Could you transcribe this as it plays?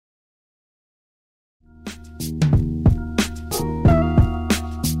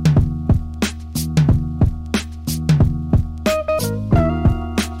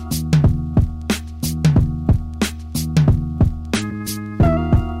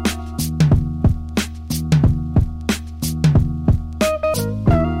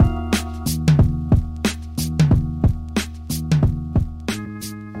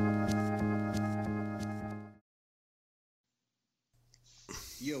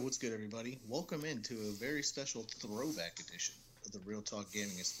what's good, everybody? Welcome into a very special throwback edition of the Real Talk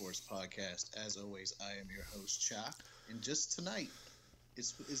Gaming and Sports podcast. As always, I am your host, Cha, and just tonight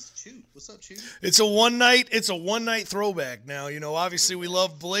is Chew. What's up, Chew? It's a one night throwback. Now, obviously we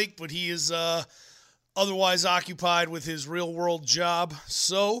love Blake, but he is otherwise occupied with his real world job.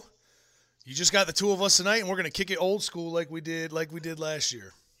 So you just got the two of us tonight, and we're gonna kick it old school like we did last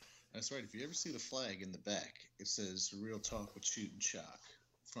year. That's right. If you ever see the flag in the back, it says Real Talk with Shoot and Shock.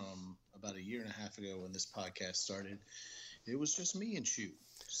 From about a year and a half ago when this podcast started, it was just me and Shoot.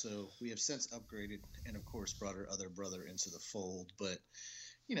 So we have since upgraded and, of course, brought our other brother into the fold. But,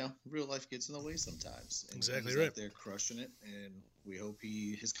 real life gets in the way sometimes. And exactly he's right. Out there crushing it, and we hope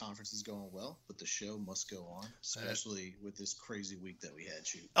his conference is going well. But the show must go on, especially with this crazy week that we had,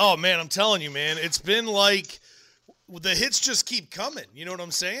 Shoot. Oh, man, I'm telling you, man. It's been like the hits just keep coming. You know what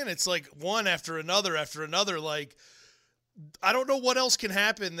I'm saying? It's like one after another after another, like – I don't know what else can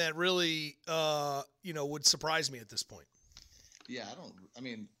happen that really, would surprise me at this point. Yeah, I don't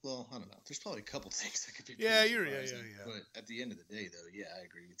know. There's probably a couple things that could be surprising. But at the end of the day, though, yeah, I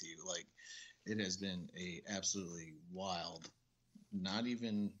agree with you. Like, it has been a absolutely wild, not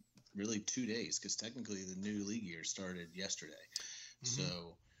even really 2 days, because technically the new league year started yesterday. Mm-hmm.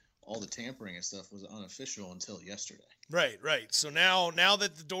 So all the tampering and stuff was unofficial until yesterday. Right. So now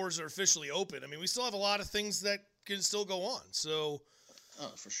that the doors are officially open, we still have a lot of things that can still go on. So,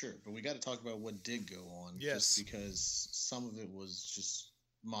 for sure. But we got to talk about what did go on. Yes. Just because some of it was just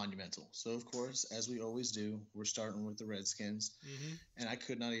monumental. So, of course, as we always do, we're starting with the Redskins. Mm-hmm. And I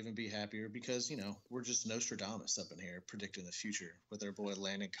could not even be happier because, we're just Nostradamus up in here predicting the future with our boy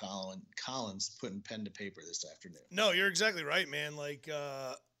Landon Collins putting pen to paper this afternoon. No, you're exactly right, man. Like,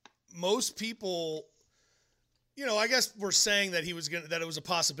 most people, I guess we're saying that that it was a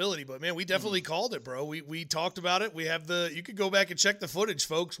possibility, but man, we definitely called it, bro. We talked about it. We have you could go back and check the footage,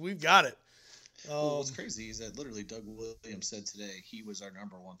 folks. We've got it. Well, what's crazy is that literally Doug Williams said today he was our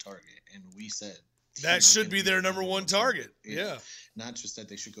number one target, and we said that should be their number one target. Yeah. Not just that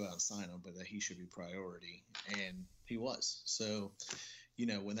they should go out and sign him, but that he should be priority, and he was. So,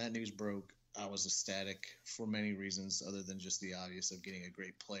 when that news broke, I was ecstatic for many reasons other than just the obvious of getting a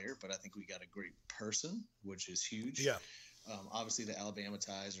great player, but I think we got a great person, which is huge. Yeah. Obviously, the Alabama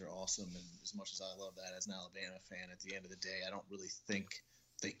ties are awesome, and as much as I love that as an Alabama fan, at the end of the day, I don't really think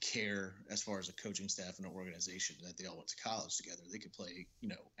they care as far as a coaching staff and an organization that they all went to college together. They could play,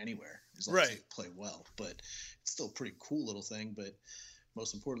 anywhere as long as they play well. But it's still a pretty cool little thing. But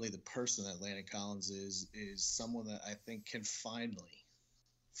most importantly, the person that Landon Collins is someone that I think can finally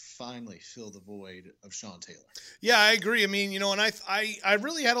fill the void of Sean Taylor. Yeah, I agree. And I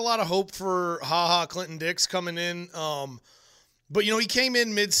really had a lot of hope for Clinton Dix coming in. But he came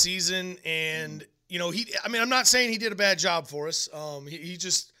in mid-season and I'm not saying he did a bad job for us.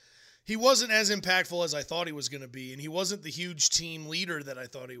 He wasn't as impactful as I thought he was going to be, and he wasn't the huge team leader that I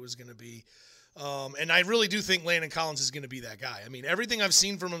thought he was going to be. And I really do think Landon Collins is going to be that guy. Everything I've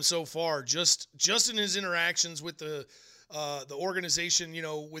seen from him so far, just in his interactions with the organization,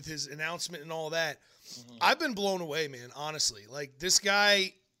 with his announcement and all that, I've been blown away, man, honestly. Like, this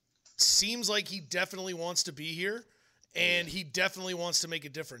guy seems like he definitely wants to be here, and he definitely wants to make a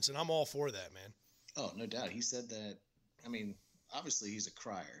difference, and I'm all for that, man. Oh, no doubt. He said that, obviously he's a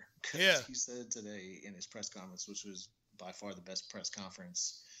crier. Yeah. He said today in his press conference, which was by far the best press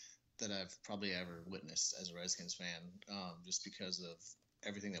conference that I've probably ever witnessed as a Redskins fan, just because of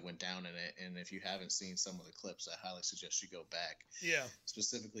everything that went down in it. And if you haven't seen some of the clips, I highly suggest you go back. Yeah.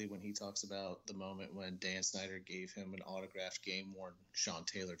 Specifically when he talks about the moment when Dan Snyder gave him an autographed game-worn Sean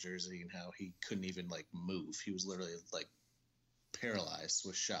Taylor jersey and how he couldn't even, move. He was literally, paralyzed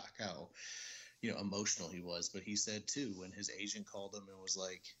with shock, how emotional he was. But he said too, when his agent called him and was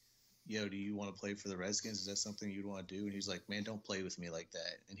like, yo, do you want to play for the Redskins? Is that something you'd want to do? And he's like, man, don't play with me like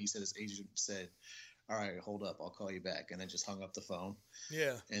that. And he said his agent said, all right, hold up, I'll call you back. And then just hung up the phone.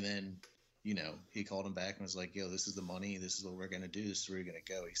 Yeah. And then, he called him back and was like, yo, this is the money. This is what we're going to do. This is where we're going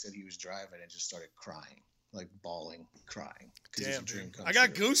to go. He said he was driving and just started crying, bawling, crying. Damn, I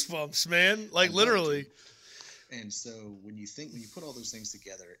got goosebumps, man. Literally. And so when you put all those things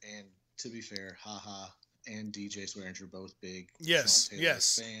together, and to be fair, and DJ Swearinger are both big Sean Taylor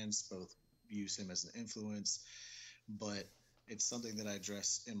fans, both use him as an influence. But it's something that I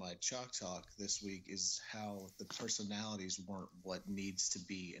addressed in my Chalk Talk this week, is how the personalities weren't what needs to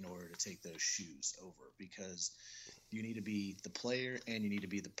be in order to take those shoes over, because you need to be the player and you need to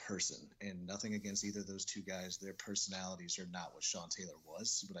be the person. And nothing against either of those two guys. Their personalities are not what Sean Taylor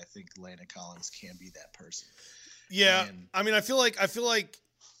was, but I think Landon Collins can be that person. Yeah. And I feel like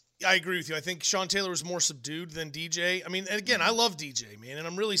I agree with you. I think Sean Taylor was more subdued than DJ. I mean, and again, I love DJ, man, and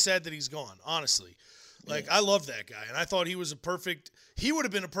I'm really sad that he's gone, honestly. Like, I love that guy, and I thought he would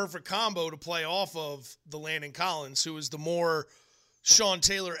have been a perfect combo to play off of the Landon Collins, who is the more Sean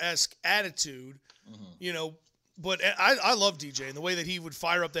Taylor-esque attitude, you know. But I love DJ, and the way that he would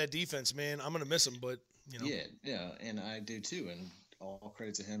fire up that defense, man, I'm going to miss him, but, you know. Yeah, and I do too, and all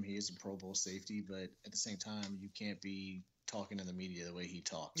credit to him. He is a Pro Bowl safety, but at the same time, you can't be talking in the media the way he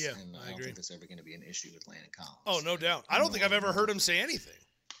talks. Yeah, and I don't think that's ever going to be an issue with Landon Collins. Oh, no doubt. I don't think I've ever heard him say anything.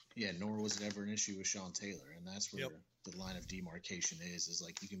 Yeah, nor was it ever an issue with Sean Taylor, and that's where the line of demarcation is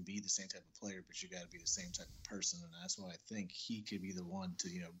like you can be the same type of player, but you got to be the same type of person, and that's why I think he could be the one to,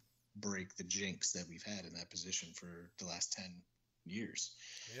 you know, break the jinx that we've had in that position for the last 10 years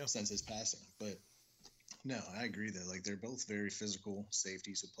since his passing. But no, I agree that like they're both very physical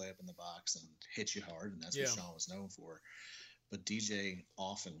safeties who play up in the box and hit you hard, and that's what Sean was known for. But DJ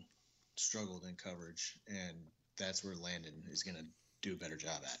often struggled in coverage, and that's where Landon is going to do a better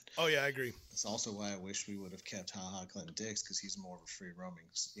job at. Oh, yeah, I agree. That's also why I wish we would have kept HaHa Clinton Dix, because he's more of a free roaming,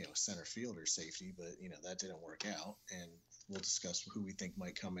 you know, center fielder safety, but, you know, that didn't work out, and we'll discuss who we think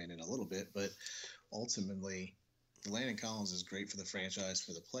might come in a little bit, but ultimately, Landon Collins is great for the franchise,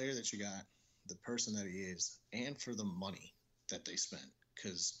 for the player that you got, the person that he is, and for the money that they spent,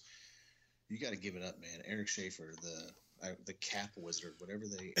 because you got to give it up, man. Eric Schaefer, the cap wizard, whatever I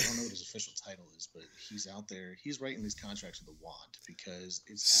don't know what his official title is, but he's out there. He's writing these contracts with a wand, because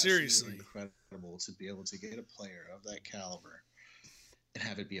it's seriously incredible to be able to get a player of that caliber and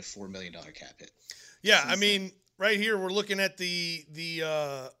have it be a $4 million cap hit. Yeah, I mean, right here we're looking at the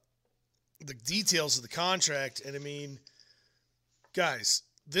details of the contract, and I mean, guys,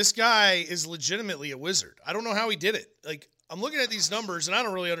 this guy is legitimately a wizard. I don't know how he did it. Like, I'm looking at these numbers, and I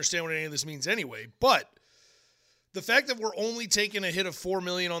don't really understand what any of this means anyway, but the fact that we're only taking a hit of $4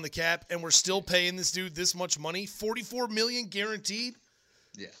 million on the cap and we're still paying this dude this much money, $44 million guaranteed.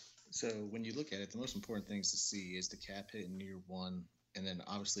 Yeah. So when you look at it, the most important things to see is the cap hit in year one, and then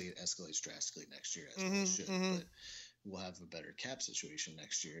obviously it escalates drastically next year, as well it should. But we'll have a better cap situation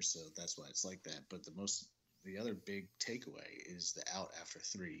next year, so that's why it's like that. But the other big takeaway is the out after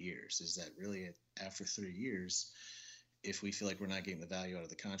 3 years. Is that really after 3 years? If we feel like we're not getting the value out of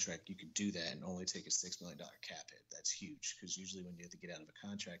the contract, you could do that and only take a $6 million cap hit. That's huge, because usually when you have to get out of a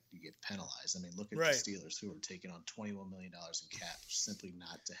contract, you get penalized. I mean, look at the Steelers, who are taking on $21 million in cap simply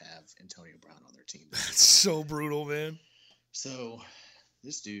not to have Antonio Brown on their team. That's so brutal, man. So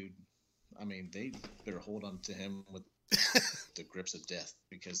this dude, I mean, they better hold on to him with the grips of death,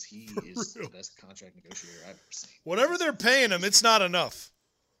 because he is the best contract negotiator I've ever seen. Whatever they're paying him, it's not enough.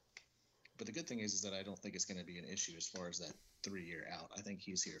 But the good thing is that I don't think it's going to be an issue as far as that 3-year out. I think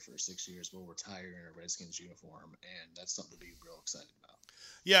he's here for 6 years. We'll retire in a Redskins uniform, and that's something to be real excited about.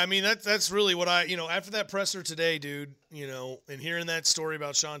 Yeah, I mean, that's really what after that presser today, dude, and hearing that story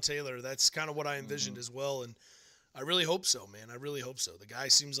about Sean Taylor, that's kind of what I envisioned as well, and I really hope so, man. I really hope so. The guy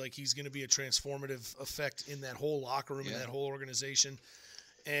seems like he's going to be a transformative effect in that whole locker room, in that whole organization.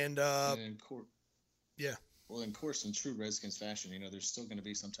 And yeah. Well, in course, in true Redskins fashion, there's still going to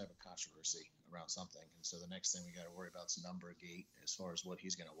be some type of controversy around something. And so the next thing we got to worry about is number gate as far as what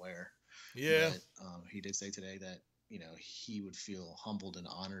he's going to wear. Yeah. But, he did say today that, he would feel humbled and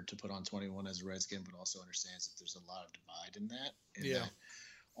honored to put on 21 as a Redskin, but also understands that there's a lot of divide in that. And that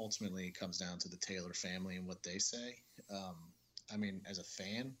ultimately it comes down to the Taylor family and what they say. I mean, as a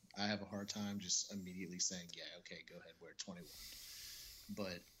fan, I have a hard time just immediately saying, yeah, okay, go ahead, wear 21.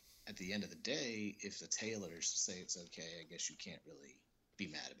 But at the end of the day, if the Taylors say it's okay, I guess you can't really be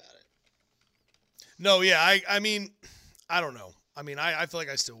mad about it. No, yeah, I mean, I don't know. I mean, I feel like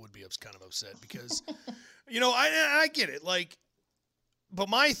I still would be kind of upset because, I get it. Like, but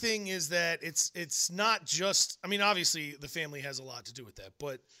my thing is that it's not just. I mean, obviously the family has a lot to do with that,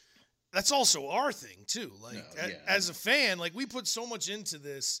 but that's also our thing too. Like, as a fan, like we put so much into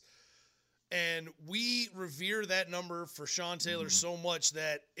this. And we revere that number for Sean Taylor so much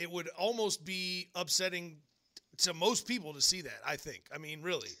that it would almost be upsetting to most people to see that, I think. I mean,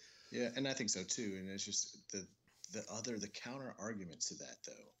 really. Yeah, and I think so too. And it's just the counter argument to that,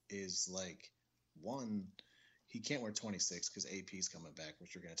 though, is like, one, he can't wear 26 because AP's coming back,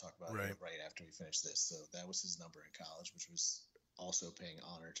 which we're going to talk about right after we finish this. So that was his number in college, which was also paying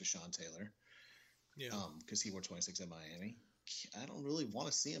honor to Sean Taylor. Yeah. Because he wore 26 at Miami. I don't really want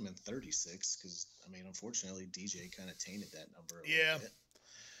to see him in 36 because, I mean, unfortunately, DJ kind of tainted that number a little bit.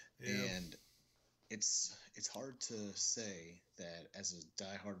 Yeah. And it's hard to say that as a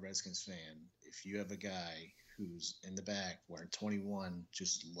diehard Redskins fan, if you have a guy who's in the back wearing 21,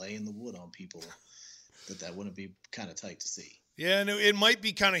 just laying the wood on people, that wouldn't be kind of tight to see. Yeah, and it might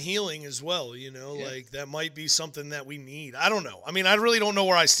be kind of healing as well, like that might be something that we need. I don't know. I mean, I really don't know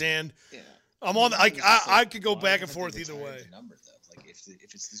where I stand. Yeah. I'm on. I could go Why back and haven't forth they either retired way. the number, though? Like if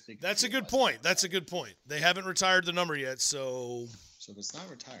it's this big. That's a deal, good why is it not point. That's a retired? good point. They haven't retired the number yet, so So if it's not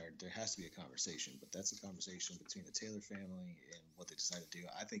retired, there has to be a conversation. But that's a conversation between the Taylor family and what they decide to do.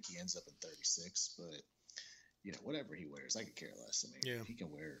 I think he ends up at 36, but whatever he wears, I could care less. I mean, Yeah. he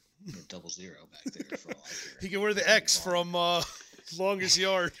can wear 00 back there for all I care. he can wear the He's gonna be X balling. from Longest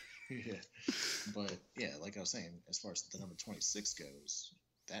Yard. Yeah. But yeah, like I was saying, as far as the number 26 goes,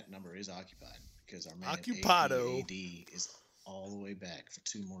 that number is occupied because our man Occupado. AD is all the way back for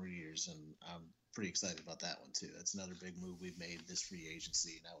 2 more years, and I'm pretty excited about that one too. That's another big move we've made this free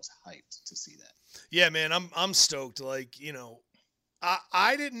agency, and I was hyped to see that. Yeah, man, I'm stoked. Like,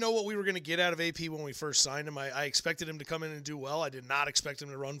 I didn't know what we were going to get out of AP when we first signed him. I expected him to come in and do well. I did not expect him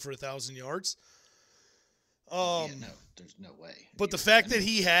to run for 1,000 yards. Yeah, no, there's no way. But the fact that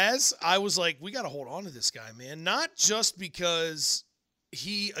he has, I was like, we got to hold on to this guy, man. Not just because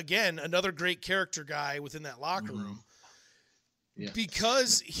he, again, another great character guy within that locker room, Yeah.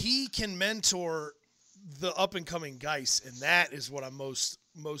 because he can mentor the up and coming guys, and that is what I'm most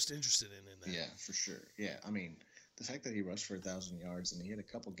interested in that. Yeah, for sure. Yeah, I mean, the fact that he rushed for 1,000 yards, and he had a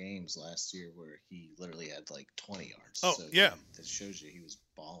couple games last year where he literally had like 20 yards. Oh, so yeah. That shows you he was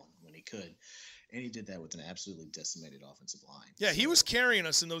balling when he could. And he did that with an absolutely decimated offensive line. Yeah, he So, was carrying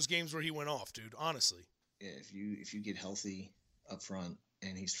us in those games where he went off, dude, honestly. yeah, if you get healthy up front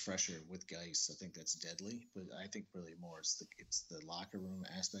and he's fresher with Geis, I think that's deadly. But I think really more it's the locker room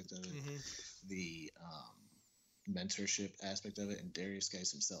aspect of it, the mentorship aspect of it, and Darius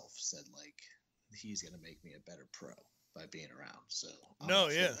Geis himself said like he's gonna make me a better pro by being around. So I'm all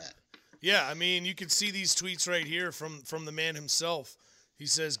for that. Yeah, I mean, you can see these tweets right here from the man himself. He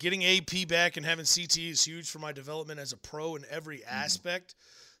says, getting AP back and having CT is huge for my development as a pro in every aspect.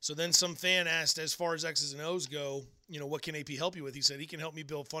 So then some fan asked, as far as X's and O's go, what can AP help you with? He said, he can help me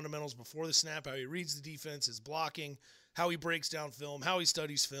build fundamentals before the snap, how he reads the defense, his blocking, how he breaks down film, how he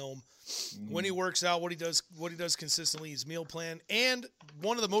studies film, when he works out, what he does consistently, his meal plan, and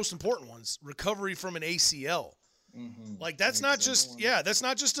one of the most important ones, recovery from an ACL. Like that's not just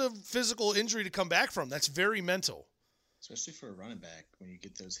a physical injury to come back from. That's very mental. Especially for a running back when you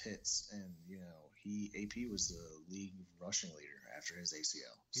get those hits, and AP was the league rushing leader after his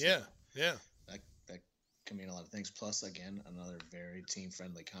ACL. So yeah. That can mean a lot of things. Plus, again, another very team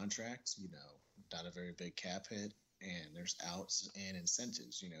friendly contract. Not a very big cap hit, and there's outs and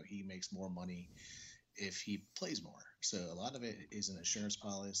incentives. He makes more money if he plays more. So a lot of it is an insurance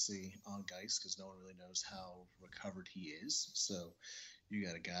policy on Geis because no one really knows how recovered he is. So you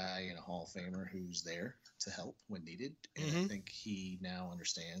got a guy and a Hall of Famer who's there to help when needed. And I think he now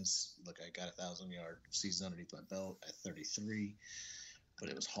understands, look, I got 1,000-yard season underneath my belt at 33, but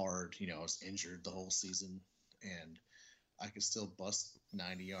it was hard. I was injured the whole season, and I could still bust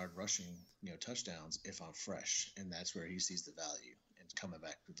 90-yard rushing, touchdowns if I'm fresh. And that's where he sees the value in coming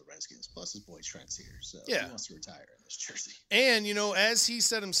back to the Redskins. Plus his boy Trent's here, so he wants to retire in this jersey. And, as he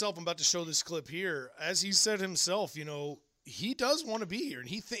said himself, I'm about to show this clip here. As he said himself, he does want to be here, and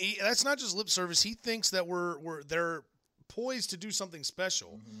that's not just lip service. He thinks that they're poised to do something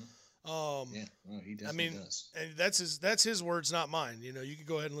special. He definitely does. And that's his words, not mine. You can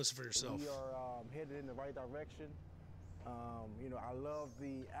go ahead and listen for yourself. We are headed in the right direction. I love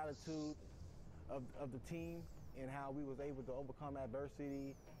the attitude of the team and how we was able to overcome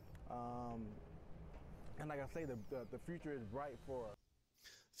adversity. And like I say, the future is bright for us.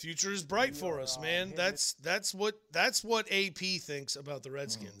 Future is bright for us, man. That's what AP thinks about the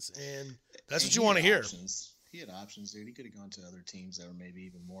Redskins, and that's what you want to hear. He had options, dude. He could have gone to other teams that were maybe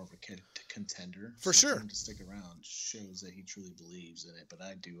even more of a contender. For sure. For him to stick around shows that he truly believes in it. But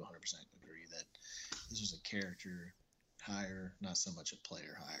I do 100% agree that this was a character hire, not so much a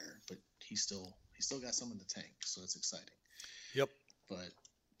player hire. But he still got some in the tank, so it's exciting. Yep. But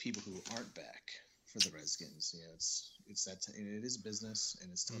people who aren't back for the Redskins, it is business,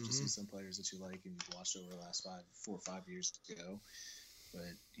 and it's tough to see some players that you like and you've watched over the last 4 or 5 years ago.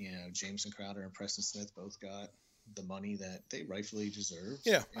 But Jameson Crowder and Preston Smith both got the money that they rightfully deserve.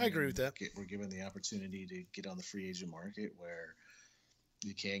 Yeah, I agree with that. We're given the opportunity to get on the free agent market where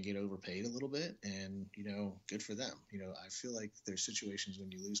you can get overpaid a little bit, and good for them. I feel like there's situations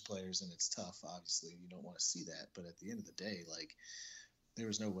when you lose players and it's tough. Obviously, you don't want to see that, but at the end of the day, there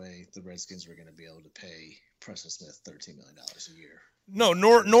was no way the Redskins were going to be able to pay Preston Smith $13 million a year. No,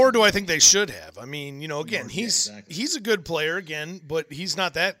 nor do I think they should have. I mean, again, exactly. he's a good player again, but he's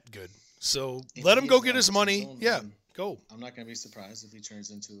not that good. So let him go get his money. Go go. I'm not going to be surprised if he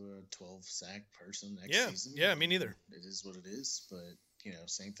turns into a 12 sack person next season. Yeah, me neither. It is what it is, but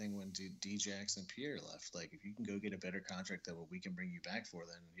same thing when D-Jax and Pierre left. Like, if you can go get a better contract that we can bring you back for,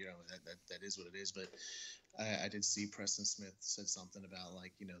 then that is what it is. But I did see Preston Smith said something about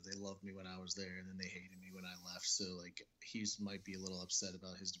like they loved me when I was there and then they hated me when I left. So like he's might be a little upset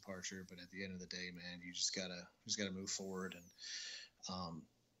about his departure, but at the end of the day, man, you just gotta move forward. And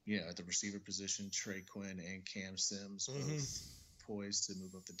at the receiver position, Trey Quinn and Cam Sims both poised to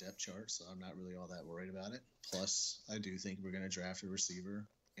move up the depth chart, so I'm not really all that worried about it. Plus, I do think we're going to draft a receiver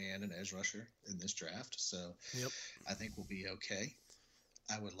and an edge rusher in this draft, so I think we'll be okay.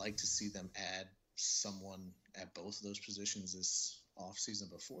 I would like to see them add someone at both of those positions this offseason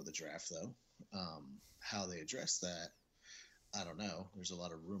before the draft, though. How they address that, I don't know. There's a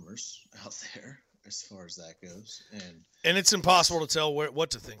lot of rumors out there as far as that goes, and it's impossible to tell what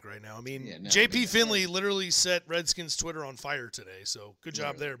to think right now. I mean, JP Finley literally set Redskins Twitter on fire today, so good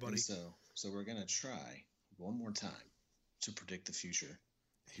job there, buddy. So we're gonna try one more time to predict the future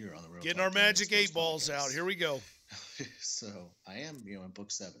here on the Real Getting Talk our magic Sports 8 balls Podcast. out. Here we go. So I am, in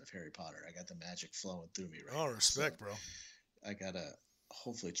book 7 of Harry Potter. I got the magic flowing through me right now. Oh, respect, bro. I gotta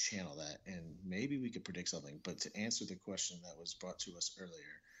hopefully channel that, and maybe we could predict something. But to answer the question that was brought to us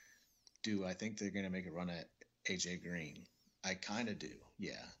earlier, do I think they're going to make a run at AJ Green? I kind of do.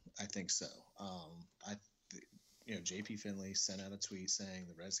 Yeah, I think so. JP Finley sent out a tweet saying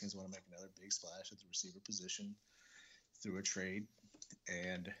the Redskins want to make another big splash at the receiver position through a trade,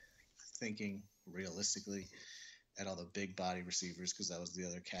 and thinking realistically at all the big body receivers, because that was the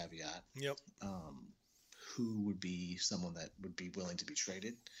other caveat. Yep. Who would be someone that would be willing to be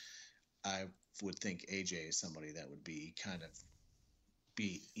traded? I would think AJ is somebody that would be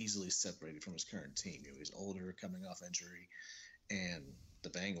be easily separated from his current team. He's older, coming off injury, and the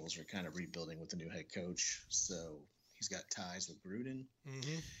Bengals are kind of rebuilding with the new head coach. So he's got ties with Gruden,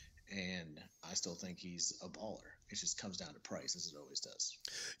 and I still think he's a baller. It just comes down to price, as it always does.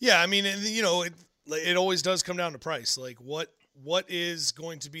 Yeah, I mean, it always does come down to price. Like, what is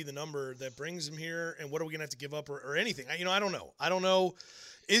going to be the number that brings him here, and what are we going to have to give up or anything? I don't know. I don't know.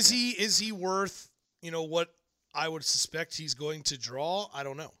 Is he worth, what I would suspect he's going to draw? I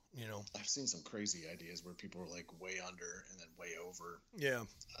don't know. I've seen some crazy ideas where people were like way under and then way over. Yeah.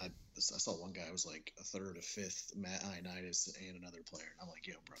 I saw one guy was like a third, a fifth, Matt Ioannidis, and another player. And I'm like,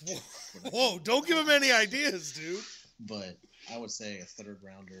 yo, bro. Whoa, don't give him any ideas, dude. But I would say a third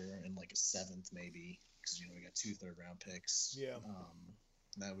rounder and like a seventh maybe, because we got 2 third-round picks. Yeah.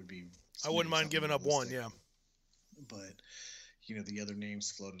 That would be. I wouldn't mind giving up one. Yeah. But the other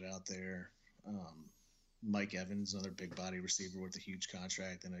names floated out there. Mike Evans, another big body receiver with a huge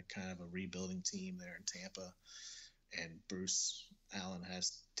contract and a kind of a rebuilding team there in Tampa. And Bruce Allen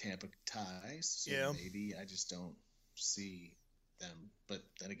has Tampa ties. So maybe I just don't see them. But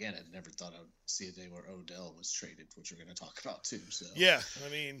then again, I never thought I would see a day where Odell was traded, which we're going to talk about too. So yeah, I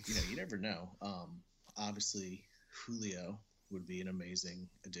mean, you never know. Obviously, Julio would be an amazing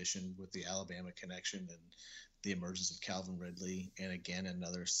addition with the Alabama connection and the emergence of Calvin Ridley, and again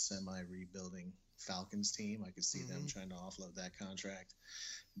another semi-rebuilding Falcons team. I could see them trying to offload that contract,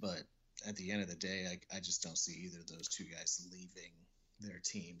 but at the end of the day, I just don't see either of those two guys leaving their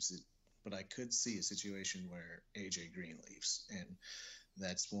teams. But I could see a situation where AJ Green leaves, and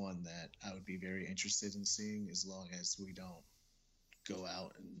that's one that I would be very interested in seeing, as long as we don't go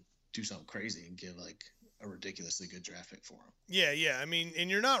out and do something crazy and give like a ridiculously good draft pick for him. Yeah. I mean, and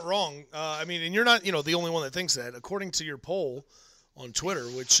you're not wrong. And you're not, the only one that thinks that. According to your poll on Twitter,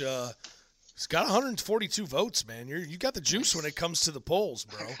 which it's got 142 votes, man. You got the juice when it comes to the polls,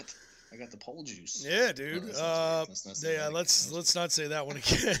 bro. I got the poll juice. Yeah, dude. Let's not say that one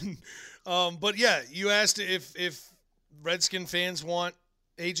again. But yeah, you asked if Redskin fans want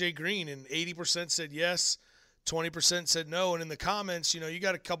AJ Green, and 80% said yes, 20% said no, and in the comments, you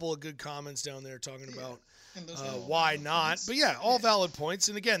got a couple of good comments down there talking about why not. Points. But yeah, all valid points.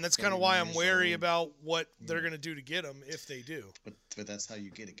 And again, that's kind of why I'm wary about what they're going to do to get him if they do. But that's how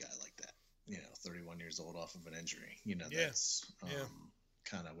you get a guy like that. 31 years old off of an injury. That's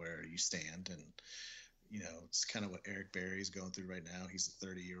kind of where you stand. And, it's kind of what Eric Berry is going through right now. He's a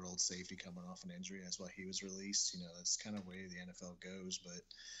 30-year-old safety coming off an injury. That's why he was released. That's kind of the way the NFL goes. But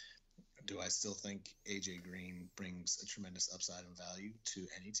do I still think AJ Green brings a tremendous upside and value to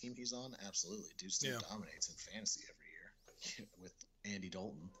any team he's on? Absolutely. Dude still dominates in fantasy every year with Andy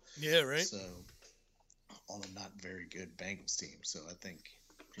Dalton. Yeah, right. So on a not very good Bengals team. So I think,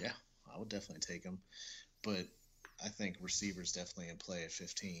 I would definitely take him. But I think receivers definitely in play at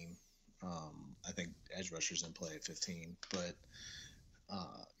 15. I think edge rushers in play at 15. But,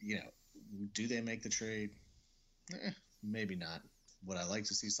 do they make the trade? Maybe not. Would I like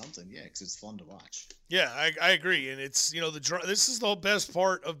to see something? Yeah, because it's fun to watch. Yeah, I agree, and it's this is the best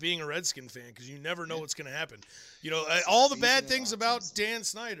part of being a Redskin fan because you never know what's going to happen. All the bad things about Dan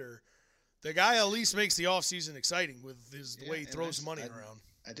Snyder, the guy at least makes the offseason exciting with the way he throws money around.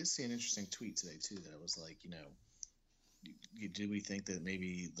 I did see an interesting tweet today too that was like, do we think that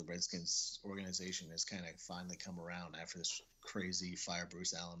maybe the Redskins organization has kind of finally come around after this crazy Fire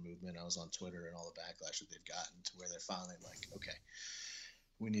Bruce Allen movement? I was on Twitter and all the backlash that they've gotten to where they're finally like, okay,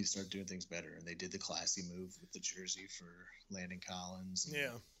 we need to start doing things better. And they did the classy move with the jersey for Landon Collins. And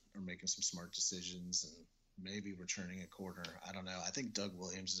are making some smart decisions and maybe returning a corner. I don't know. I think Doug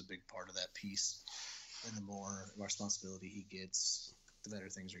Williams is a big part of that piece. And the more responsibility he gets, the better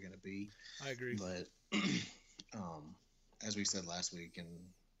things are going to be. I agree. But as we said last week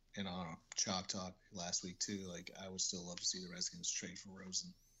and on Chalk Talk last week too, like I would still love to see the Redskins trade for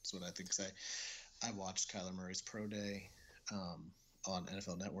Rosen. That's what I think. I watched Kyler Murray's pro day on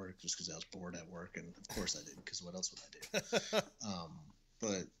NFL Network just because I was bored at work, and of course I did because what else would I do?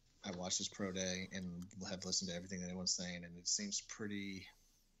 But I watched his pro day and have listened to everything that anyone's saying, and it seems pretty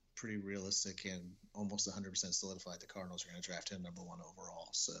realistic and almost 100% solidified the Cardinals are going to draft him number 1 overall.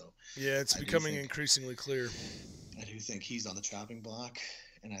 So yeah, it's becoming increasingly clear. I do think he's on the chopping block,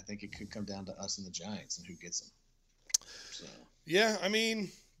 and I think it could come down to us and the Giants and who gets him. So yeah, I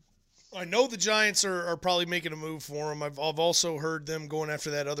mean, I know the Giants are probably making a move for him. I've also heard them going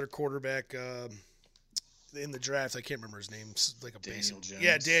after that other quarterback in the draft. I can't remember his name. It's like a Daniel Jones.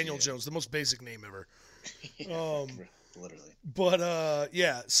 Yeah, Daniel Jones, the most basic name ever. Literally. But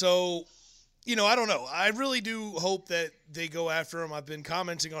yeah, so I don't know. I really do hope that they go after him. I've been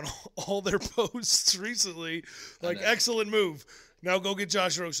commenting on all their posts recently, like excellent move. Now go get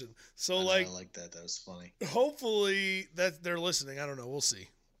Josh Rosen. So I like that. That was funny. Hopefully that they're listening. I don't know. We'll see.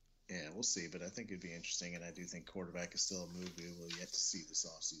 Yeah, we'll see. But I think it'd be interesting, and I do think quarterback is still a move we will yet to see this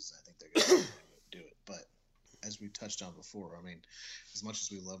offseason. I think they're going to do it. But as we touched on before, I mean, as much as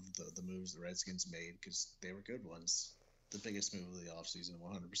we love the moves the Redskins made because they were good ones, the biggest move of the offseason,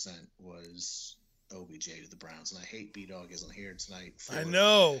 100%, was OBJ to the Browns. And I hate B-Dog isn't here tonight. I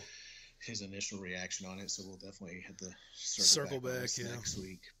know. His initial reaction on it, so we'll definitely have to circle back next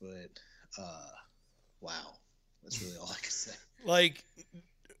week. But, wow. That's really all I can say. Like,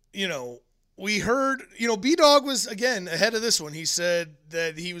 we heard, B-Dog was, again, ahead of this one. He said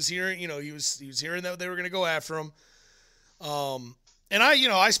that he was hearing, he was hearing that they were going to go after him. And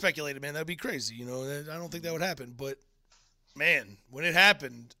I speculated, man, that'd be crazy. I don't think that would happen. But, man, when it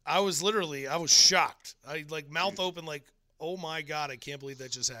happened, I was shocked. I mouth open, like, oh my God, I can't believe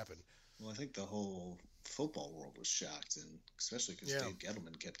that just happened. Well, I think the whole football world was shocked, and especially because Dave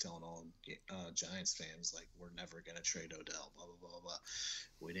Gettleman kept telling all Giants fans, like, we're never going to trade Odell, blah, blah, blah, blah.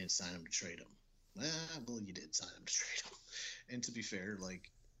 We didn't sign him to trade him. Well, you did sign him to trade him. And to be fair,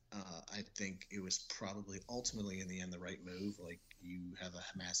 I think it was probably ultimately in the end the right move. Like, you have a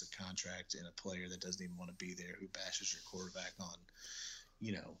massive contract and a player that doesn't even want to be there who bashes your quarterback on,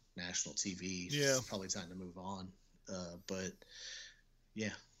 national TV. Yeah. It's probably time to move on. But,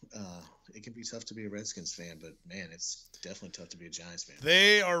 yeah, it can be tough to be a Redskins fan, but, man, it's definitely tough to be a Giants fan.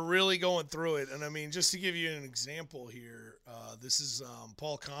 They are really going through it. And, I mean, just to give you an example here, this is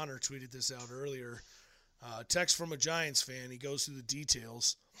Paul Connor tweeted this out earlier. Text from a Giants fan. He goes through the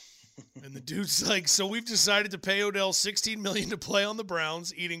details. And the dude's like, so we've decided to pay Odell $16 million to play on the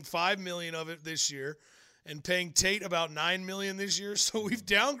Browns, eating $5 million of it this year, and paying Tate about $9 million this year. So we've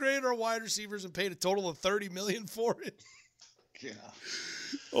downgraded our wide receivers and paid a total of $30 million for it. Yeah.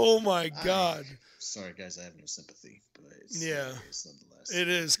 Oh my God. Sorry, guys, I have no sympathy, but it's nonetheless. It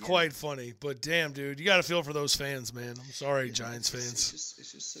is quite funny, but damn, dude, you got to feel for those fans, man. I'm sorry, Giants fans.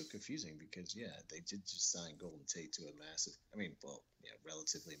 It's just so confusing because they did just sign Golden Tate to a massive,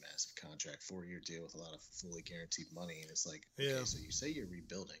 relatively massive contract, 4-year deal with a lot of fully guaranteed money, and it's like, okay, so you say you're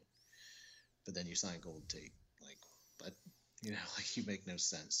rebuilding, but then you sign Golden Tate, but you make no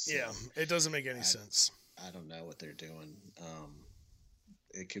sense. So yeah, it doesn't make any sense. I don't know what they're doing.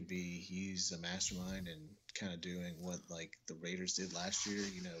 It could be he's a mastermind and kind of doing what the Raiders did last year,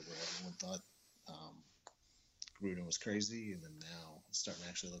 where everyone thought Gruden was crazy, and then now it's starting to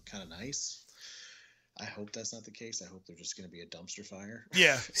actually look kind of nice. I hope that's not the case. I hope they're just going to be a dumpster fire.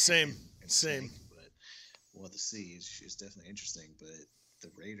 Yeah, same. But we'll have to see. It's definitely interesting. But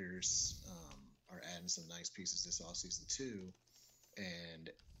the Raiders are adding some nice pieces this offseason too, and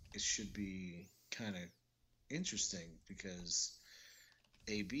it should be kind of interesting because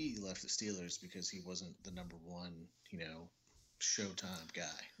AB left the Steelers because he wasn't the number one, Showtime guy,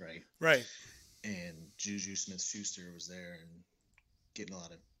 right? Right. And Juju Smith-Schuster was there and getting a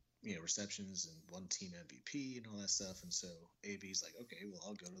lot of receptions and one team MVP and all that stuff. And so AB's like, okay, well,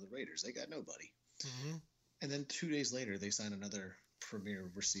 I'll go to the Raiders. They got nobody. Mm-hmm. And then 2 days later, they sign another premier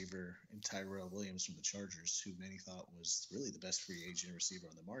receiver in Tyrell Williams from the Chargers, who many thought was really the best free agent receiver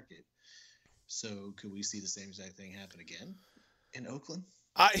on the market. So could we see the same exact thing happen again in Oakland?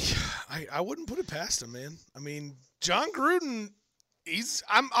 I wouldn't put it past him, man. I mean, John Gruden,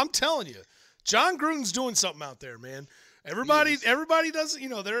 I'm telling you, John Gruden's doing something out there, man. Everybody does,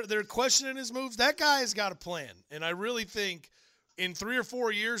 they're questioning his moves. That guy's got a plan, and I really think in 3 or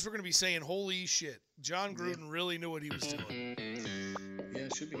 4 years we're going to be saying, "Holy shit, John Gruden really knew what he was doing." Yeah,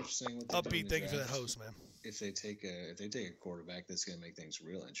 it should be interesting. Upbeat, thank you for that host, man. If they take a quarterback, that's going to make things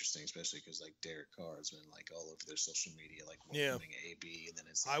real interesting, especially because like Derek Carr has been like all over their social media, like welcoming AB, and then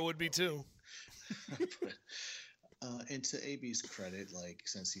it's. Like, I would be too. But, and to AB's credit, like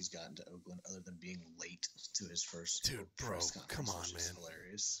since he's gotten to Oakland, other than being late to his first press conference, come on, which is man,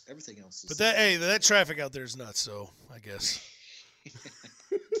 hilarious. Everything else is. But that traffic out there is nuts. So I guess.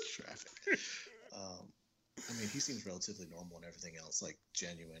 Traffic. I mean, he seems relatively normal and everything else, like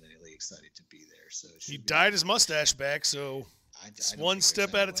genuinely excited to be there. So he dyed his mustache back, so it's one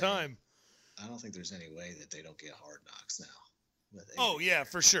step at a time. I don't think there's any way that they don't get Hard Knocks now. Oh yeah,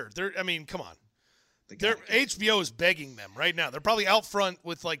 for sure. Come on. HBO is begging them right now. They're probably out front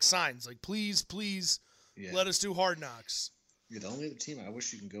with like signs, like please, let us do Hard Knocks. You're the only other team I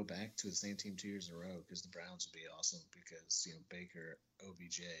wish you can go back to the same team 2 years in a row because the Browns would be awesome because Baker,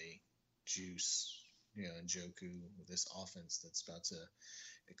 OBJ, Juice, and Njoku with this offense that's about to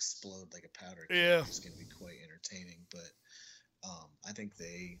explode like a powder keg. Yeah, it's going to be quite entertaining. But I think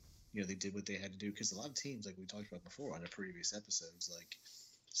they did what they had to do because a lot of teams, like we talked about before on the previous episodes, like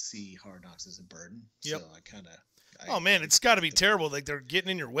see Hard Knocks as a burden. Yep. So oh man, it's got to be terrible. Like they're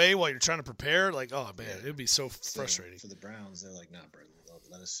getting in your way while you're trying to prepare. Like, oh man, it'd be so frustrating. For the Browns, they're like, nah, bro,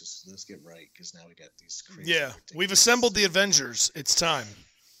 let's get right because now we got these crazy. Yeah, we've assembled the Avengers. It's time.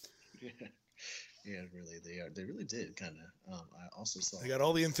 Yeah, really, they are. They really did kind of. I also saw they got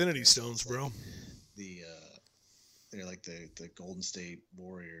all the Infinity Stones, bro. They're like the Golden State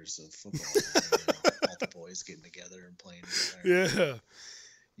Warriors of football. All the boys getting together and playing together.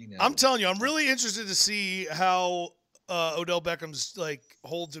 Yeah. I'm telling you, I'm really interested to see how Odell Beckham's like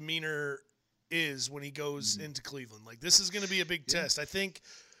whole demeanor is when he goes into Cleveland. Like this is going to be a big test. I think,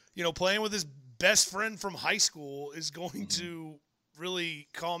 playing with his best friend from high school is going to really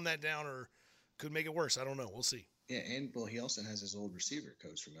calm that down or could make it worse. I don't know. We'll see. Yeah, and he also has his old receiver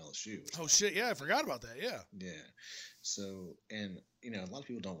coach from LSU. Oh shit! Yeah, I forgot about that. Yeah. Yeah. So, and a lot of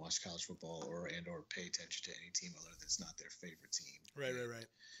people don't watch college football or pay attention to any team other that's not their favorite team. Right.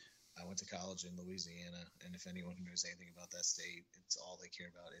 I went to college in Louisiana, and if anyone knows anything about that state, it's all they care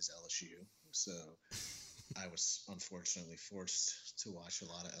about is LSU. So, I was unfortunately forced to watch a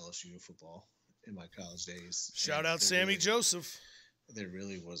lot of LSU football in my college days. Shout out Sammy Joseph. There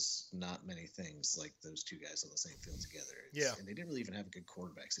really was not many things like those two guys on the same field together. And they didn't really even have a good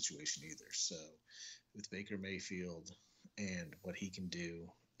quarterback situation either. So with Baker Mayfield and what he can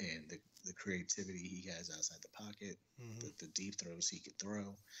do and the creativity he has outside the pocket, the deep throws he could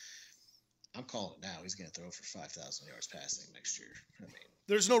throw, I'm calling it now. He's going to throw for 5,000 yards passing next year. I mean,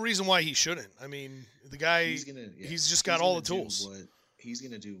 there's no reason why he shouldn't. I mean, the guy, he's just got all the tools. He's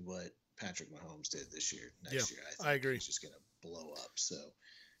going to do what Patrick Mahomes did this year. Next year, I agree. He's just going to blow up. So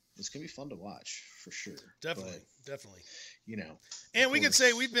it's going to be fun to watch for sure. Definitely. And we could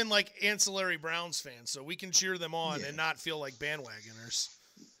say we've been like ancillary Browns fans, so we can cheer them on and not feel like bandwagoners.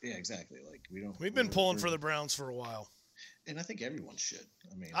 Yeah, exactly. Like we've been pulling for the Browns for a while. And I think everyone should.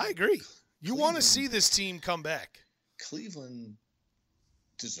 I mean, I agree. You want to see this team come back. Cleveland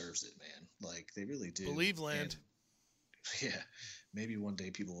deserves it, man. Like they really do. Believe land. Yeah. Maybe one day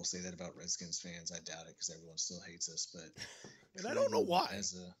people will say that about Redskins fans. I doubt it because everyone still hates us. But and I don't know why.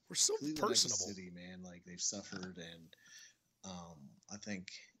 We're so Cleveland personable. As a city, man. Like they've suffered, and I think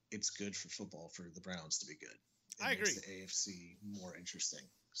it's good for football for the Browns to be good. I agree. Makes the AFC more interesting.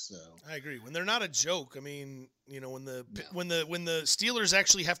 So I agree. When they're not a joke, I mean, when the Steelers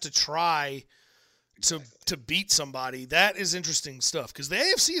actually have to try to beat somebody, that is interesting stuff. Because the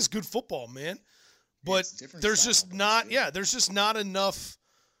AFC is good football, man. But there's just not enough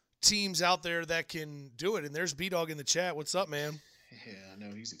teams out there that can do it. And there's B-Dog in the chat. What's up, man? Yeah, I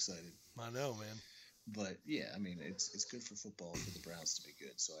know he's excited. I know, man. But yeah, I mean, it's good for football for the Browns to be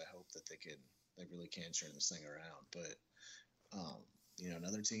good. So I hope that they really can turn this thing around. But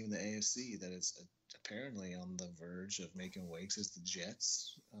another team in the AFC that is apparently on the verge of making wakes is the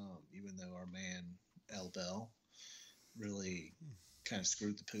Jets. Even though our man L. Bell really kind of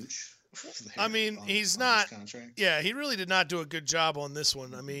screwed the pooch. I mean, he's not. Yeah, he really did not do a good job on this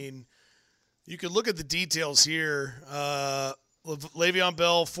one. I mean, you could look at the details here. Le'Veon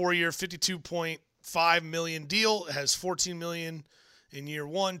Bell, 4-year, $52.5 million deal. It has $14 million in year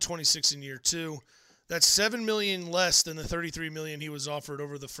one, $26 in year two. That's $7 million less than the $33 million he was offered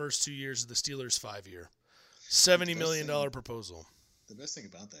over the first 2 years of the Steelers' 5-year. $70 million proposal. The best thing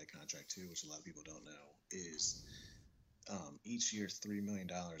about that contract, too, which a lot of people don't know, is each year $3 million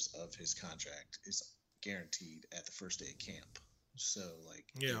of his contract is guaranteed at the first day of camp. So, like,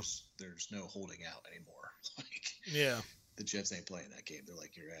 there's no holding out anymore. Like, the Jets ain't playing that game. They're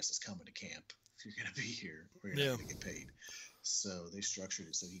like, your ass is coming to camp. If you're going to be here, or you're not going to get paid. So they structured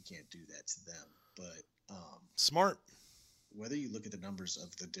it so he can't do that to them. But smart. Whether you look at the numbers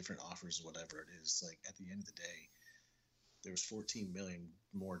of the different offers, whatever it is, like at the end of the day, there was $14 million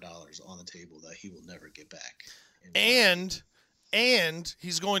more on the table that he will never get back. And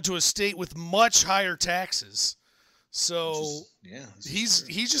he's going to a state with much higher taxes. So he's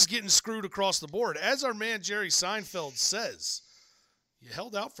just getting screwed across the board. As our man Jerry Seinfeld says, you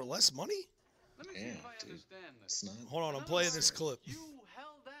held out for less money? Let me see if I understand this. Hold on, I'm playing this clip. You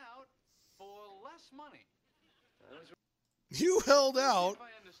held out for less money. You held out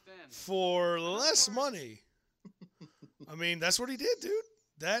for less money. I mean, that's what he did, dude.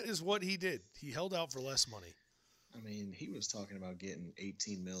 That is what he did. He held out for less money. I mean, he was talking about getting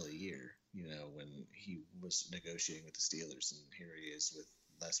 $18 million a year, you know, when he was negotiating with the Steelers, and here he is with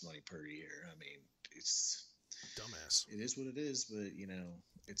less money per year. I mean, it's dumbass. It is what it is, but you know,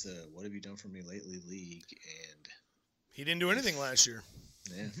 it's a what have you done for me lately league, and he didn't do anything last year.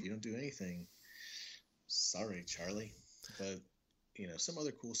 Yeah, if you don't do anything, sorry, Charlie. But you know, some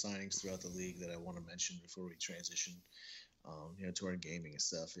other cool signings throughout the league that I want to mention before we transition, you know, to our gaming and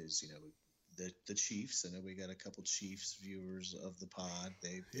stuff is, you know, the Chiefs. I know we got a couple Chiefs viewers of the pod.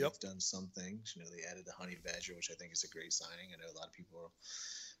 They've done some things. You know, they added the Honey Badger, which I think is a great signing. I know a lot of people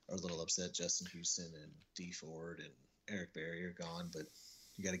are a little upset. Justin Houston and Dee Ford and Eric Berry are gone, but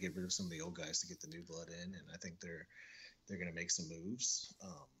you got to get rid of some of the old guys to get the new blood in, and I think they're going to make some moves.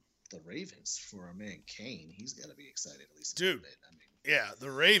 The Ravens, for our man Kane, he's got to be excited at least a little bit. I mean, yeah,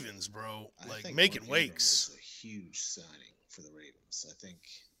 the Ravens, bro, like making wakes. It's a huge signing for the Ravens. I think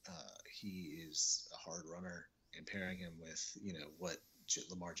he is a hard runner, and pairing him with, you know, what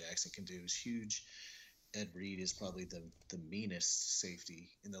Lamar Jackson can do is huge. Ed Reed is probably the meanest safety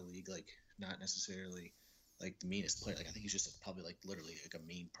in the league. Like, not necessarily like the meanest player. Like, I think he's just probably like literally like a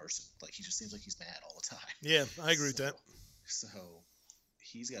mean person. Like, he just seems like he's mad all the time. Yeah, I agree with that. So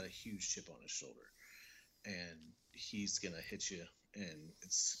he's got a huge chip on his shoulder, and he's gonna hit you, and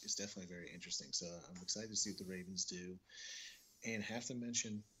it's definitely very interesting. So I'm excited to see what the Ravens do, and have to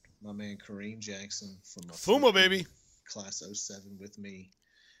mention my man Kareem Jackson from Fuma, baby, class 07 with me,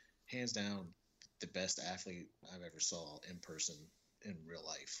 hands down the best athlete I've ever saw in person in real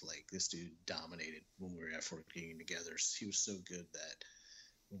life. Like, this dude dominated when we were at Fort Union together. He was so good that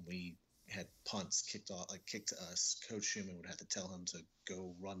when we had punts kicked to us, Coach Schumann would have to tell him to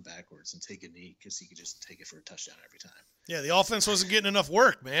go run backwards and take a knee because he could just take it for a touchdown every time. Yeah, the offense wasn't getting enough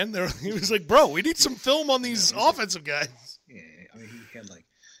work, man. He was like, bro, we need some film on these offensive guys. Yeah, I mean, he had like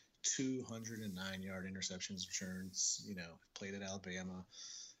 209-yard interceptions returns, you know, played at Alabama.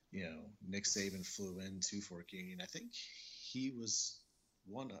 You know, Nick Saban flew into Fort Union. I think he was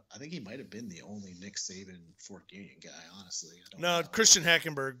I think he might have been the only Nick Saban Fort Union guy, honestly. I don't know. Christian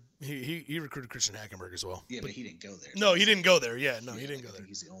Hackenberg, he recruited Christian Hackenberg as well. Yeah, but he didn't go there. No, he didn't go there. Yeah, no, he didn't go there.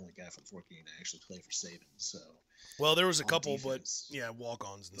 He's the only guy from Fort Union to actually play for Saban. So, well, there was a couple, defense, but yeah,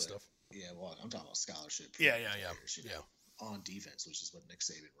 walk-ons and stuff. Yeah, well, I'm talking about scholarship. Yeah. Players, you know, on defense, which is what Nick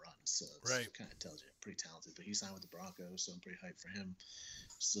Saban runs. So it kind of tells you pretty talented. But he signed with the Broncos, so I'm pretty hyped for him.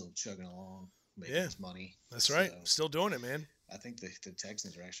 Still chugging along, making his money. That's right. Still doing it, man. I think the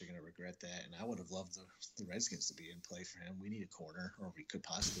Texans are actually going to regret that, and I would have loved the Redskins to be in play for him. We need a corner, or we could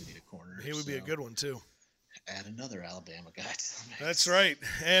possibly need a corner. He would be a good one too. Add another Alabama guy to the mix. That's right.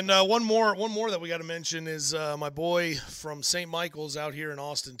 And one more that we got to mention is my boy from St. Michael's out here in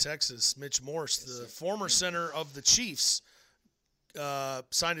Austin, Texas, Mitch Morse, the former center of the Chiefs,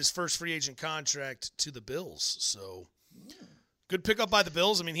 signed his first free agent contract to the Bills. So. Good pickup by the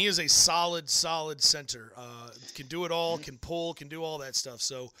Bills. I mean, he is a solid center. Can do it all. Can pull. Can do all that stuff.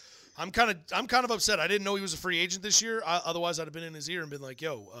 So, I'm kind of upset. I didn't know he was a free agent this year. Otherwise, I'd have been in his ear and been like,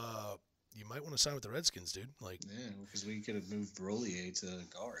 "Yo, you might want to sign with the Redskins, dude." Like, yeah, because we could have moved Brolier to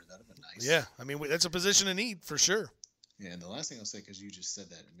guard. That'd have been nice. Yeah, I mean, that's a position of need for sure. Yeah, and the last thing I'll say, because you just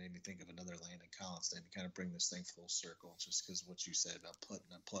said that, it made me think of another Landon Collins thing to kind of bring this thing full circle, just because what you said about putting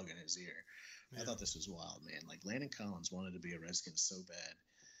a plug in his ear. Yeah. I thought this was wild, man. Like, Landon Collins wanted to be a Redskin so bad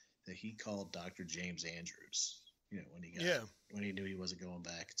that he called Dr. James Andrews, when he knew he wasn't going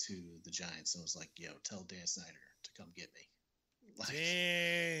back to the Giants, and was like, yo, tell Dan Snyder to come get me. Like,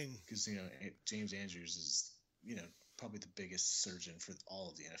 dang. Because, James Andrews is, probably the biggest surgeon for all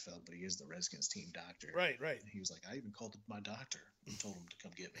of the NFL, but he is the Redskins team doctor. Right. And he was like, I even called my doctor and told him to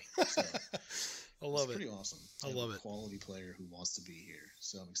come get me. So I love it. Pretty awesome. I love it. Quality player who wants to be here.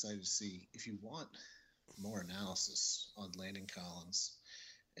 So I'm excited to see. If you want more analysis on Landon Collins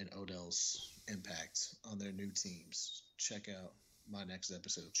and Odell's impact on their new teams, check out my next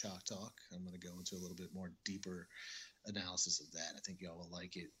episode of Chalk Talk. I'm going to go into a little bit more deeper analysis of that. I think y'all will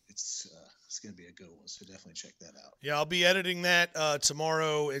like it. It's going to be a good one, so definitely check that out. Yeah, I'll be editing that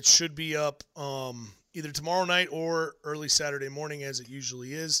tomorrow. It should be up either tomorrow night or early Saturday morning, as it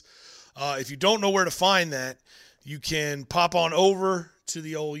usually is. If you don't know where to find that, you can pop on over to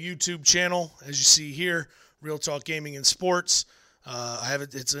the old YouTube channel, as you see here, Real Talk Gaming and Sports. I have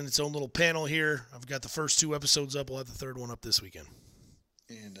it. It's in its own little panel here. I've got the first 2 episodes up. We'll have the 3rd one up this weekend.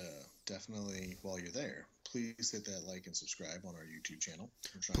 And definitely, while you're there, please hit that like and subscribe on our YouTube channel.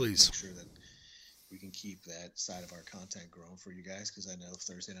 We're trying to make sure that we can keep that side of our content growing for you guys, because I know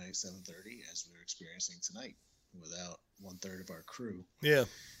Thursday night at 7:30, as we're experiencing tonight, without 1/3 of our crew,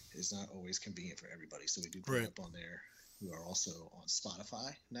 is not always convenient for everybody. So we do put it up on there. We are also on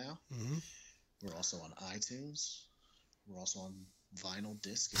Spotify now. Mm-hmm. We're also on iTunes. We're also on vinyl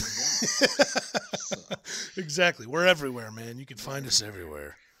disc as well. Exactly. We're everywhere, man. You can find us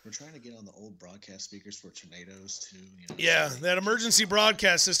everywhere. We're trying to get on the old broadcast speakers for tornadoes too. Yeah, that emergency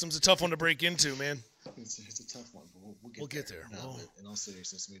broadcast system's a tough one to break into, man. It's a tough one, but we'll get there. No, but in all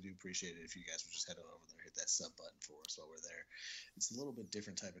seriousness, we do appreciate it if you guys would just head on over there, hit that sub button for us while we're there. It's a little bit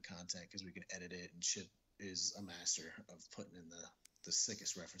different type of content because we can edit it, and Chip is a master of putting in the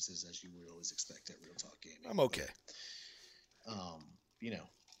sickest references, as you would always expect at Real Talk Gaming. I'm okay. But,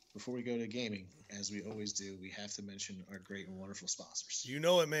 before we go to gaming, as we always do, we have to mention our great and wonderful sponsors. You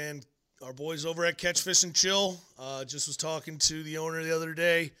know it, man. Our boys over at Catch, Fish, and Chill. Just was talking to the owner the other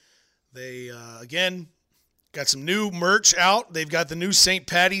day. They, again, got some new merch out. They've got the new St.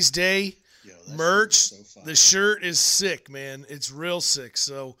 Patty's Day merch. So the shirt is sick, man. It's real sick.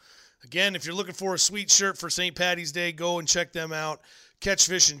 So, again, if you're looking for a sweet shirt for St. Patty's Day, go and check them out.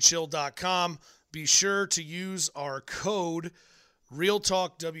 CatchFishandChill.com. Be sure to use our code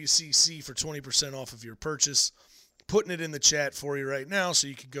RealTalkWCC for 20% off of your purchase. Putting it in the chat for you right now, so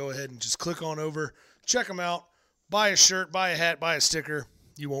you can go ahead and just click on over, check them out, buy a shirt, buy a hat, buy a sticker.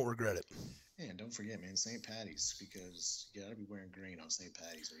 You won't regret it. Yeah, and don't forget, man, St. Patty's, because you got to be wearing green on St.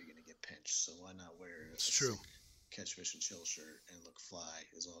 Patty's or you're going to get pinched. So why not wear a Catch, Fish, and Chill shirt and look fly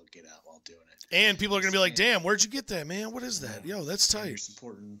as all get out while doing it. And people are going to be like, damn, where'd you get that, man? What is that? Yo, that's tight. You're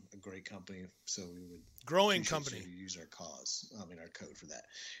supporting a great company, so we would growing company. You use our our code for that.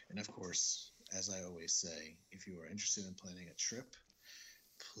 And of course, as I always say, if you are interested in planning a trip,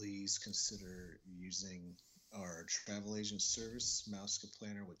 please consider using our travel agent service, Mouska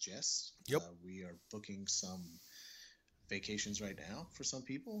Planner with Jess. Yep. We are booking some vacations right now for some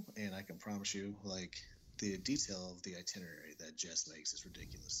people, and I can promise you, the detail of the itinerary that Jess makes is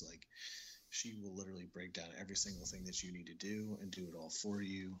ridiculous. She will literally break down every single thing that you need to do and do it all for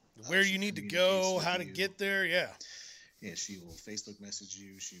you. Where you need to go, how to get there, yeah. Yeah, she will Facebook message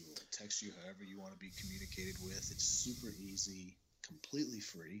you. She will text you however you want to be communicated with. It's super easy, completely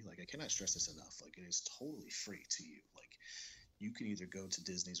free. I cannot stress this enough. It is totally free to you. You can either go to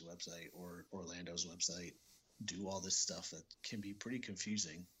Disney's website or Orlando's website, do all this stuff that can be pretty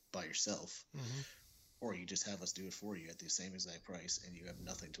confusing by yourself. Mm-hmm. Or you just have us do it for you at the same exact price, and you have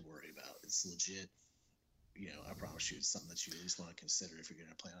nothing to worry about. It's legit. I promise you, it's something that you at least want to consider if you're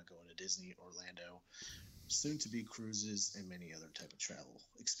going to plan on going to Disney, Orlando, soon-to-be cruises, and many other type of travel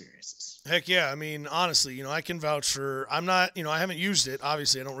experiences. Heck yeah. I mean, honestly, I can vouch for – I'm not – I haven't used it.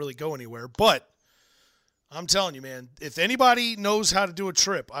 Obviously, I don't really go anywhere. But I'm telling you, man, if anybody knows how to do a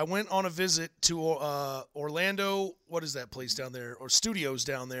trip, I went on a visit to Orlando – what is that place down there? Or studios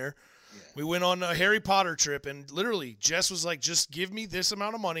down there. Yeah. We went on a Harry Potter trip, and literally Jess was like, just give me this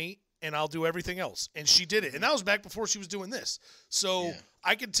amount of money, and I'll do everything else. And she did it. And that was back before she was doing this. So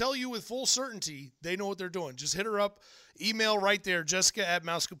I can tell you with full certainty they know what they're doing. Just hit her up. Email right there,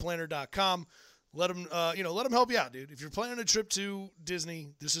 Jessica@mousecaplanner.com. Let them, let them help you out, dude. If you're planning a trip to Disney,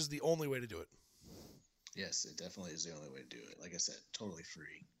 this is the only way to do it. Yes, it definitely is the only way to do it. Like I said, totally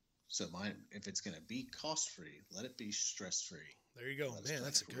free. So if it's gonna be cost free, let it be stress free. There you go, man.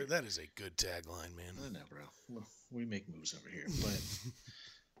 That is a good tagline, man. I know, bro. We make moves over here, but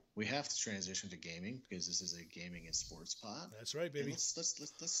we have to transition to gaming because this is a gaming and sports pod. That's right, baby.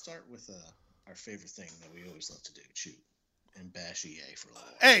 Let's start with our favorite thing that we always love to do, shoot, and bash EA for a little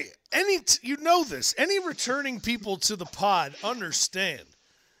while. Hey, you know this. Any returning people to the pod understand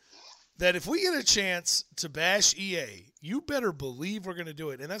that if we get a chance to bash EA, you better believe we're going to do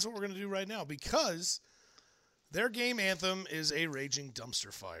it. And that's what we're going to do right now because their game Anthem is a raging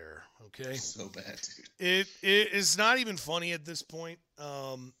dumpster fire, okay? So bad, dude. It is not even funny at this point.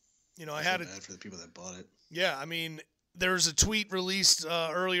 I had bad for the people that bought it. Yeah, I mean, there was a tweet released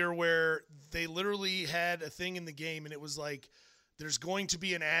earlier where they literally had a thing in the game, and it was like, there's going to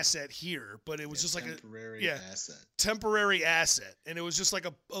be an asset here, but it was just like temporary asset, and it was just like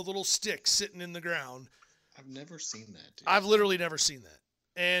a little stick sitting in the ground. I've never seen that, dude. I've literally never seen that.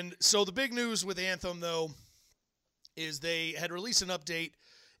 And so the big news with Anthem, though, is they had released an update.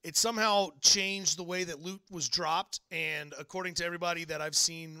 It somehow changed the way that loot was dropped, and according to everybody that I've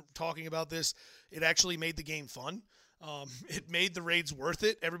seen talking about this, it actually made the game fun. It made the raids worth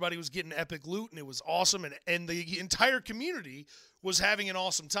it. Everybody was getting epic loot, and it was awesome, and the entire community was having an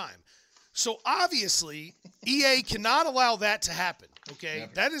awesome time. So obviously, EA cannot allow that to happen, okay?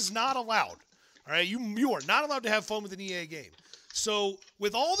 Never. That is not allowed, all right? You are not allowed to have fun with an EA game. So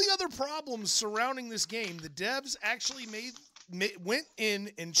with all the other problems surrounding this game, the devs actually went in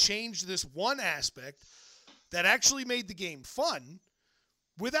and changed this one aspect that actually made the game fun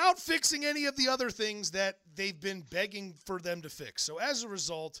without fixing any of the other things that they've been begging for them to fix. So as a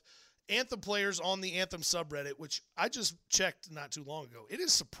result, Anthem players on the Anthem subreddit, which I just checked not too long ago, it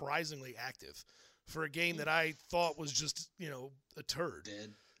is surprisingly active for a game that I thought was just, a turd.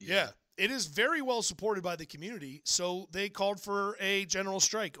 Dead. Yeah. It is very well supported by the community, so they called for a general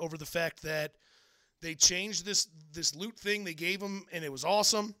strike over the fact that they changed this loot thing they gave them, and it was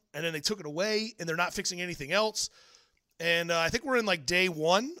awesome, and then they took it away, and they're not fixing anything else. And I think we're in like day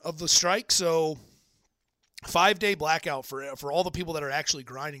 1 of the strike, so 5-day blackout for all the people that are actually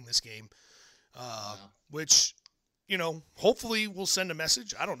grinding this game, which, hopefully will send a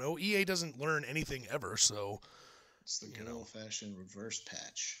message. I don't know. EA doesn't learn anything ever, so... It's the good old-fashioned reverse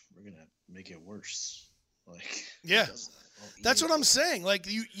patch. We're gonna make it worse. Yeah, that's what I'm saying. Like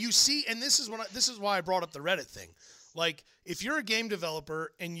you see, and this is why I brought up the Reddit thing. Like, if you're a game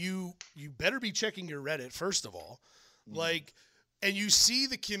developer and you better be checking your Reddit first of all, and you see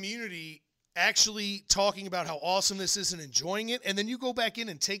the community actually talking about how awesome this is and enjoying it, and then you go back in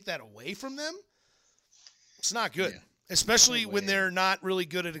and take that away from them. It's not good, especially when they're not really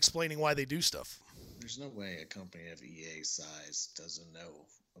good at explaining why they do stuff. There's no way a company of EA size doesn't know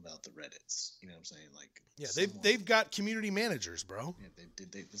about the Reddits. You know what I'm saying? They've got community managers, bro. Yeah,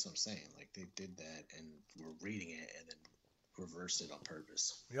 they that's what I'm saying. Like, they did that and were reading it and then reversed it on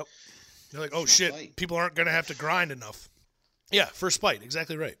purpose. Yep. They're like, oh shit, spite. People aren't gonna have to grind enough. Yeah, for spite,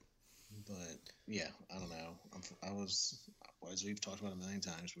 exactly right. But yeah, I don't know. As we've talked about a million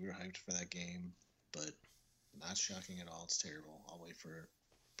times, we were hyped for that game, but not shocking at all. It's terrible. I'll wait for it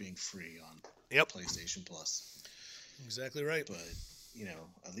being free on PlayStation Plus. Exactly right. But,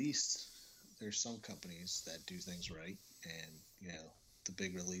 at least there's some companies that do things right. And, the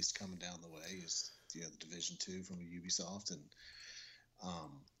big release coming down the way is, the Division 2 from Ubisoft. And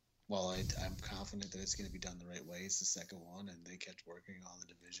while I'm confident that it's going to be done the right way, it's the second one. And they kept working on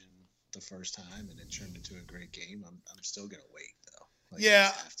the Division the first time and it turned into a great game. I'm still going to wait, though.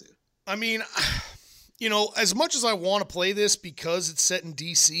 Yeah. I have to. I mean... as much as I want to play this because it's set in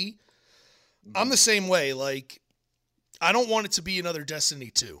DC, I'm the same way. Like, I don't want it to be another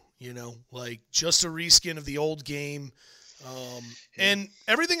Destiny 2, just a reskin of the old game. And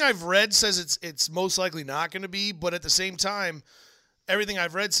everything I've read says it's most likely not going to be, but at the same time, everything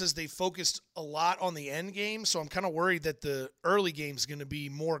I've read says they focused a lot on the end game, so I'm kind of worried that the early game is going to be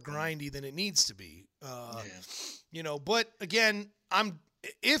more grindy than it needs to be. But again,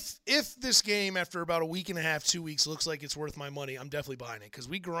 If this game, after about a week and a half, 2 weeks, looks like it's worth my money, I'm definitely buying it. Because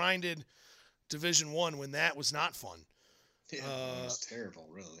we grinded Division 1 when that was not fun. Yeah, it was terrible,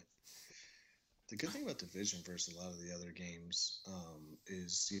 really. The good thing about Division versus a lot of the other games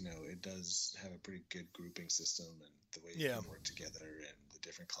is, it does have a pretty good grouping system and the way you can work together and the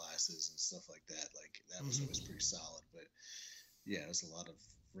different classes and stuff like that. Like, that was always pretty solid. But, yeah, it was a lot of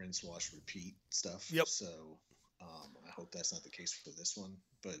rinse, wash, repeat stuff. Yep. So... I hope that's not the case for this one,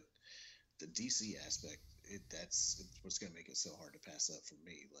 but the DC aspect, that's what's going to make it so hard to pass up for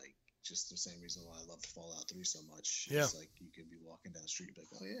me. Like, just the same reason why I loved Fallout 3 so much. Yeah. It's like you could be walking down the street and be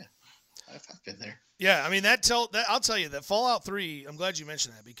like, oh yeah, I've been there. Yeah, I mean that I'll tell you that Fallout 3. I'm glad you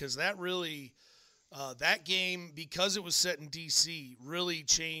mentioned that because that really that game, because it was set in DC, really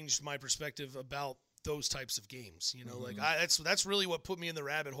changed my perspective about those types of games. You know, like that's really what put me in the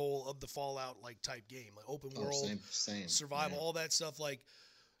rabbit hole of the Fallout like type game, like open world, same. survival, all that stuff. Like,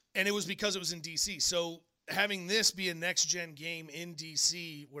 and it was because it was in DC. So having this be a next gen game in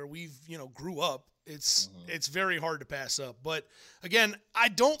DC where we've grew up, it's very hard to pass up. But again, I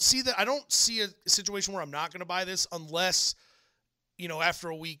don't see a situation where I'm not going to buy this unless after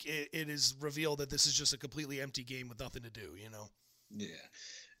a week it is revealed that this is just a completely empty game with nothing to do. Yeah,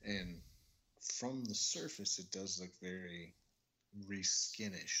 and from the surface, it does look very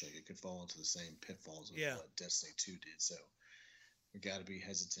reskinish. Like it could fall into the same pitfalls of what Destiny 2 did. So we got to be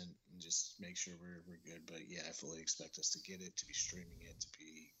hesitant and just make sure we're good. But yeah, I fully expect us to get it, to be streaming it,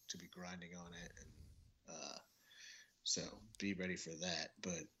 to be grinding on it, and so be ready for that.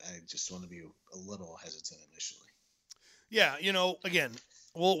 But I just want to be a little hesitant initially. Yeah, again,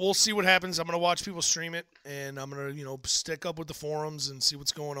 we'll see what happens. I'm gonna watch people stream it, and I'm gonna stick up with the forums and see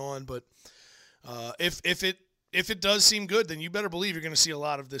what's going on. But if it does seem good, then you better believe you're going to see a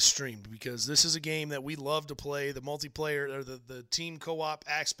lot of this streamed because this is a game that we love to play. The multiplayer or the team co-op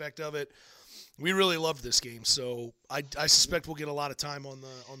aspect of it, we really love this game. So I suspect we'll get a lot of time on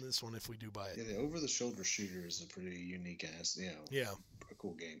this one if we do buy it. Yeah, the over-the-shoulder shooter is a pretty unique ass, a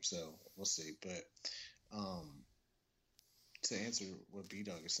cool game. So we'll see. But to answer what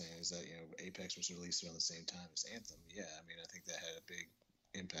B-Dog is saying is that Apex was released around the same time as Anthem. Yeah, I mean I think that had a big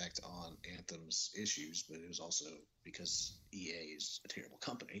impact on Anthem's issues, but it was also because EA is a terrible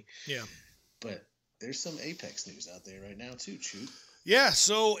company. Yeah. But there's some Apex news out there right now too, Choot. Yeah,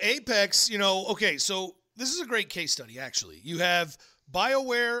 so Apex, okay, so this is a great case study, actually. You have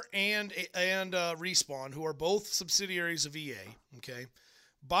BioWare and Respawn, who are both subsidiaries of EA, okay?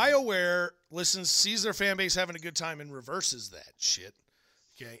 BioWare sees their fan base having a good time and reverses that shit.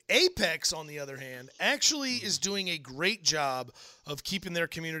 Okay. Apex, on the other hand, actually is doing a great job of keeping their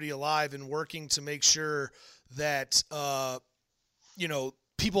community alive and working to make sure that,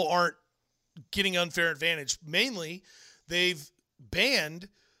 people aren't getting unfair advantage. Mainly, they've banned,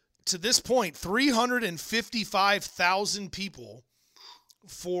 to this point, 355,000 people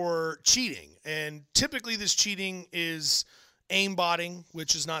for cheating. And typically this cheating is aimbotting,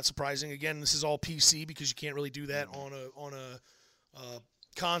 which is not surprising. Again, this is all PC because you can't really do that on a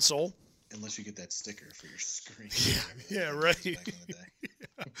console. Unless you get that sticker for your screen. Yeah, right.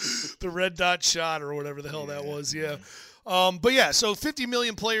 The red dot shot or whatever the hell that was. Yeah. But yeah, so 50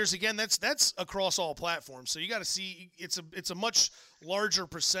 million players, again, that's across all platforms. So you got to see it's a much larger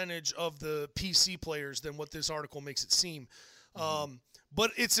percentage of the PC players than what this article makes it seem.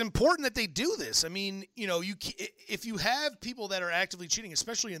 But it's important that they do this. I mean, if you have people that are actively cheating,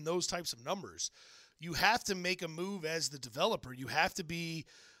 especially in those types of numbers, you have to make a move as the developer. You have to be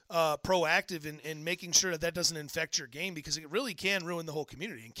proactive in making sure that doesn't infect your game because it really can ruin the whole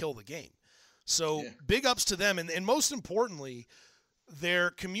community and kill the game. So big ups to them. And most importantly,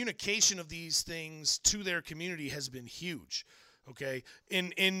 their communication of these things to their community has been huge. Okay.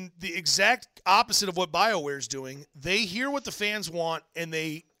 In the exact opposite of what BioWare is doing, they hear what the fans want and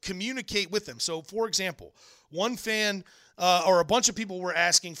they communicate with them. So, for example, one fan or a bunch of people were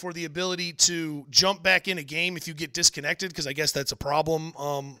asking for the ability to jump back in a game if you get disconnected, because I guess that's a problem.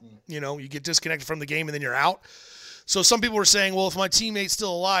 You get disconnected from the game and then you're out. So some people were saying, well, if my teammate's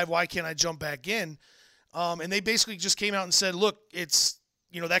still alive, why can't I jump back in? And they basically just came out and said, look, it's,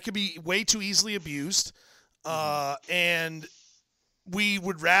 that could be way too easily abused. And we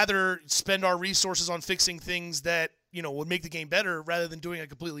would rather spend our resources on fixing things that, would make the game better rather than doing a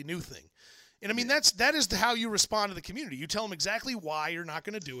completely new thing. And I mean, that is how you respond to the community. You tell them exactly why you're not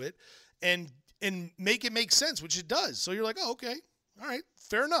going to do it and make it make sense, which it does. So you're like, oh, okay. All right.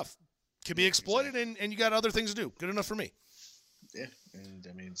 Fair enough. Could be exploited and you got other things to do. Good enough for me. Yeah. And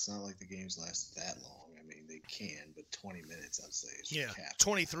I mean, it's not like the games last that long. I mean, they can, but 20 minutes, I'd say, is capped.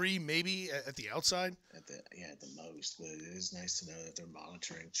 23 maybe at the outside. At the most. But it is nice to know that they're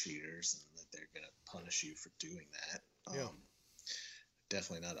monitoring cheaters and that they're going to punish you for doing that.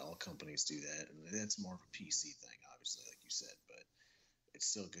 Definitely not all companies do that. And that's more of a PC thing, obviously, like you said. But it's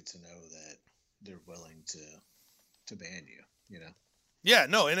still good to know that they're willing to ban you, Yeah,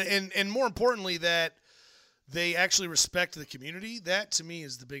 no. And more importantly, that they actually respect the community. That, to me,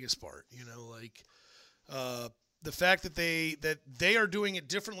 is the biggest part. The fact that they are doing it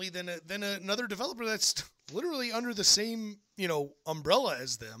differently than another developer that's literally under the same umbrella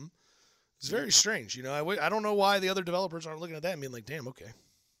as them is very strange. I don't know why the other developers aren't looking at that and being like, damn, okay.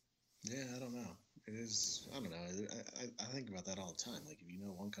 Yeah, I don't know. It is. I don't know. I think about that all the time. Like, if you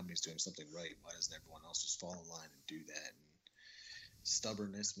know one company's doing something right, why doesn't everyone else just fall in line and do that? And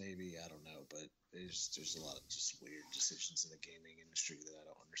stubbornness, maybe, I don't know, but there's a lot of just weird decisions in the gaming industry that I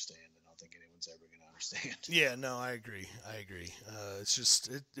don't understand, and I don't think anyone's ever going to understand. Yeah, no, I agree. It's just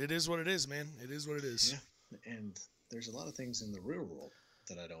it is what it is, man. It is what it is. Yeah, and there's a lot of things in the real world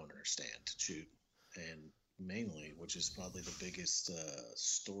that I don't understand, shoot, and mainly, which is probably the biggest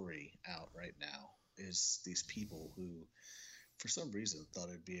story out right now, is these people who, for some reason, thought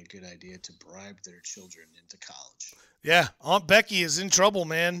it'd be a good idea to bribe their children into college. Yeah, Aunt Becky is in trouble,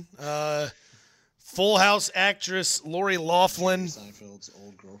 man. Full House actress Lori Loughlin. Jerry Seinfeld's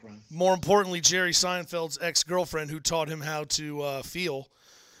old girlfriend. More importantly, Jerry Seinfeld's ex-girlfriend who taught him how to feel.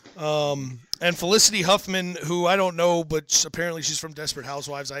 And Felicity Huffman, who I don't know, but apparently she's from Desperate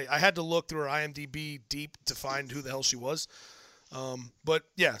Housewives. I had to look through her IMDb deep to find who the hell she was. But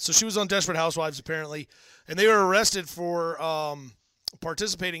yeah, so she was on Desperate Housewives apparently, and they were arrested for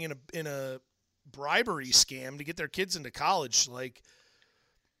participating in a bribery scam to get their kids into college. Like,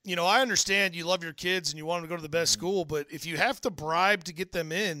 you know, I understand you love your kids and you want them to go to the best school, but if you have to bribe to get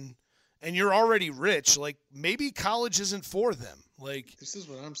them in and you're already rich, like, maybe college isn't for them. Like, this is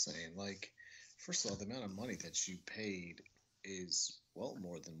what I'm saying. Like, first of all, the amount of money that you paid is well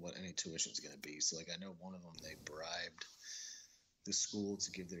more than what any tuition is going to be. So, like, I know one of them, they bribed the school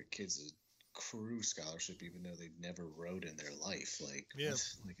to give their kids a crew scholarship, even though they never rode in their life. Like, yeah,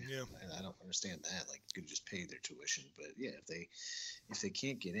 like, yeah. I don't understand that. Like, you could just pay their tuition, but yeah, if they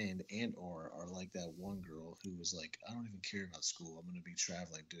can't get in and or are like that one girl who was like, I don't even care about school. I'm going to be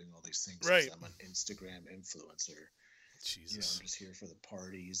traveling, doing all these things. Right. I'm an Instagram influencer. Jesus. You know, I'm just here for the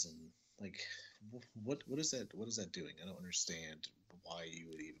parties and like, what is that? What is that doing? I don't understand why you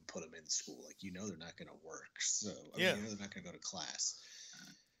would even put them in school. Like, you know, they're not going to work. So I mean, you know, they're not going to go to class.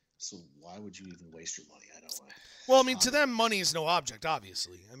 So why would you even waste your money? I don't know. Well, I mean, to them, money is no object,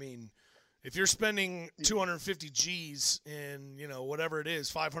 obviously. I mean, if you're spending 250 G's in, you know, whatever it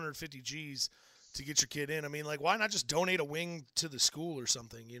is, 550 G's to get your kid in, I mean, like, why not just donate a wing to the school or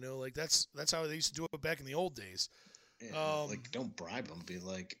something? You know, like, that's how they used to do it back in the old days. Yeah, like, don't bribe them. Be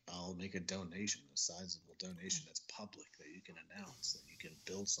like, I'll make a donation, a sizable donation that's public that you can announce, that you can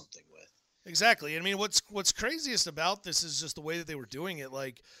build something with. Exactly. I mean, what's craziest about this is just the way that they were doing it,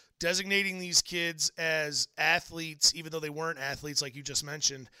 like designating these kids as athletes, even though they weren't athletes, like you just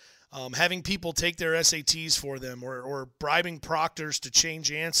mentioned, having people take their SATs for them or bribing proctors to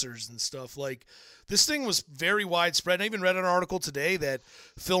change answers and stuff. Like, this thing was very widespread. I even read an article today that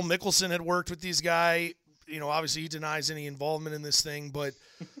Phil Mickelson had worked with these guys. You know, obviously he denies any involvement in this thing, but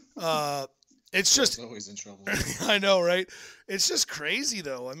it's just always in trouble. I know, right? It's just crazy,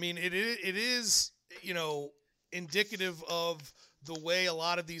 though. I mean, it is, you know, indicative of the way a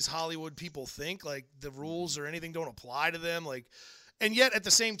lot of these Hollywood people think. Like, the rules or anything don't apply to them. Like, and yet at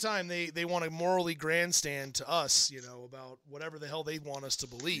the same time, they want to morally grandstand to us, you know, about whatever the hell they want us to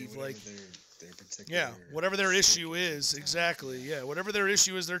believe. Yeah, like, their particular whatever their issue is, exactly. Yeah, whatever their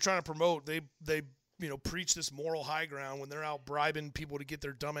issue is, they're trying to promote. They you know, preach this moral high ground when they're out bribing people to get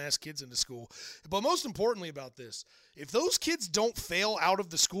their dumbass kids into school. But most importantly about this, if those kids don't fail out of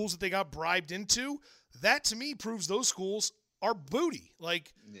the schools that they got bribed into, that to me proves those schools are booty.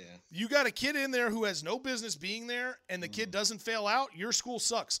 Like, you got a kid in there who has no business being there, and the kid doesn't fail out, your school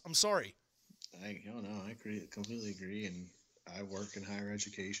sucks. I'm sorry. I completely agree. And I work in higher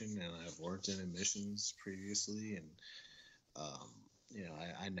education, and I've worked in admissions previously, and you know,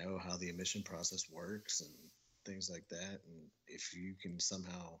 I know how the admission process works and things like that. And if you can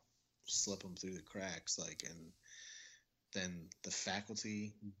somehow slip them through the cracks, like, and then the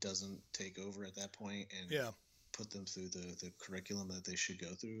faculty doesn't take over at that point and put them through the curriculum that they should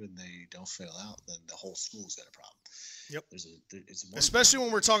go through, and they don't fail out, then the whole school's got a problem. Yep. It's especially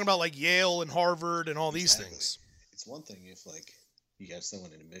when we're talking about like Yale and Harvard and all these things. It's one thing if like you got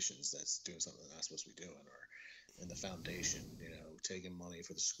someone in admissions that's doing something they're not supposed to be doing, or in the foundation, you know, taking money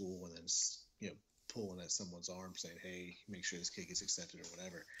for the school and then, you know, pulling at someone's arm saying, hey, make sure this kid gets accepted or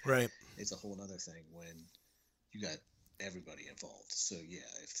whatever. Right. It's a whole other thing when you got everybody involved. So yeah,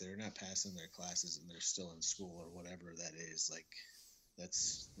 if they're not passing their classes and they're still in school or whatever that is, like,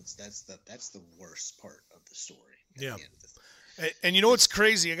 that's the worst part of the story. Yeah. And you know what's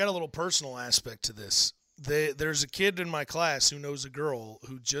crazy? I got a little personal aspect to this. There's a kid in my class who knows a girl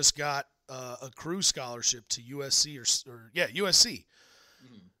who just got a crew scholarship to USC USC,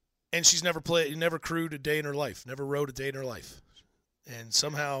 and she's never crewed a day in her life, never rode a day in her life, and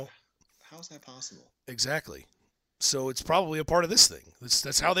somehow, how's that possible? Exactly. So it's probably a part of this thing.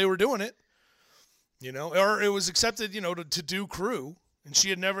 That's how they were doing it, you know, or it was accepted, you know, to do crew, And she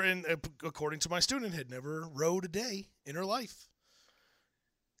had never, according to my student, had never rode a day in her life.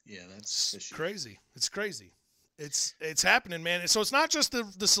 Yeah, that's fishy. Crazy. It's crazy. It's happening, man. So it's not just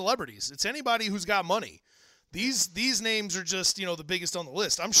the celebrities. It's anybody who's got money. These names are just, the biggest on the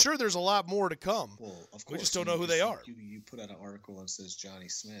list. I'm sure there's a lot more to come. Well, of course. We just don't know who they are. You put out an article and says Johnny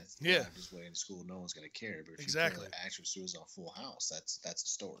Smith. Yeah. His way in school, no one's going to care. But if exactly. you put an actress who was on Full House, that's a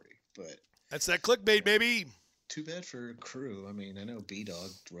story. But that's that clickbait, baby. Too bad for Crew. I mean, I know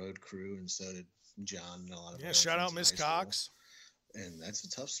B-Dog rode Crew, and so did John and a lot of shout out Miss Cox. And that's a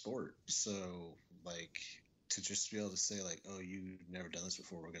tough sport. So, like, to just be able to say, like, oh, you've never done this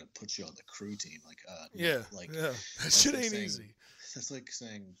before, we're going to put you on the Crew team. Like, that shit ain't easy. That's like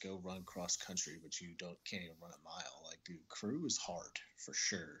saying go run cross country, but you can't even run a mile. Like, dude, Crew is hard for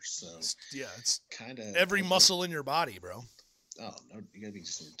sure. So, it's kind of every muscle in your body, bro. Oh, no, you got to be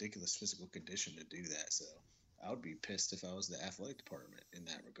just in ridiculous physical condition to do that. So, I would be pissed if I was the athletic department in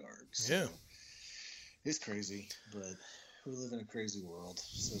that regard. So, it's crazy, but we live in a crazy world,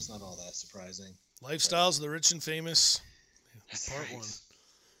 so it's not all that surprising. Lifestyles of the rich and famous, part right. 1.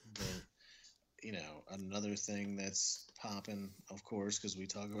 But, another thing that's popping, of course, because we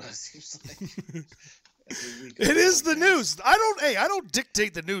talk about it seems like every week. It is the news. I don't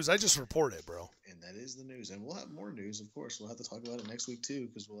dictate the news. I just report it, bro. And that is the news. And we'll have more news, of course. We'll have to talk about it next week, too,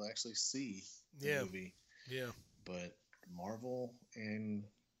 because we'll actually see the movie. Yeah. But Marvel and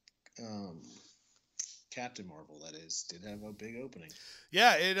Captain Marvel, that is, did have a big opening.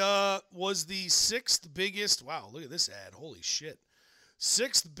 Yeah, it was the 6th biggest. Wow, look at this ad. Holy shit.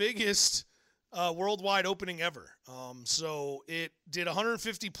 6th biggest worldwide opening ever. So it did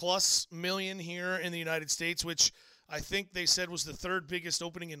 150 plus million here in the United States, which I think they said was the 3rd biggest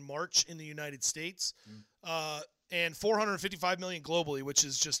opening in March in the United States. And 455 million globally, which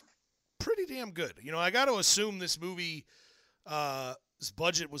is just pretty damn good. I got to assume this movie, this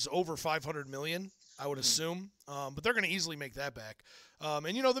budget was over 500 million. I would assume, but they're going to easily make that back. And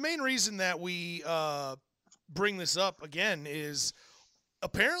the main reason that we bring this up again is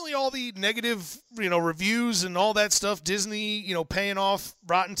apparently all the negative, reviews and all that stuff. Disney, paying off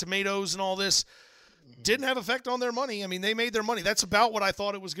Rotten Tomatoes and all this didn't have effect on their money. I mean, they made their money. That's about what I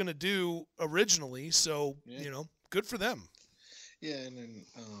thought it was going to do originally. So good for them. Yeah, and then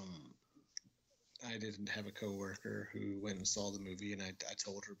I didn't have a coworker who went and saw the movie, and I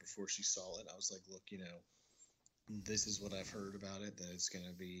told her before she saw it, I was like, look, this is what I've heard about it, that it's going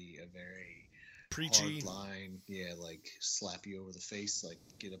to be a very preachy hard line, like slap you over the face, like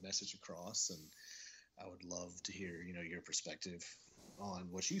get a message across, and I would love to hear, your perspective on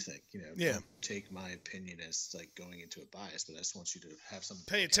what you think, Don't take my opinion as like going into a bias, but I just want you to have some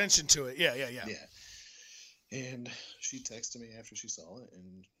pay attention to it. Yeah. And she texted me after she saw it,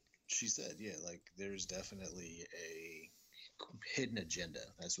 and she said, like there's definitely a hidden agenda.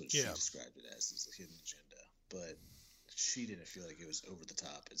 That's what she described it as, is a hidden agenda. But she didn't feel like it was over the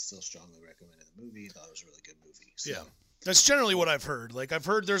top. It still strongly recommended the movie. Thought it was a really good movie. So, that's generally what I've heard. Like I've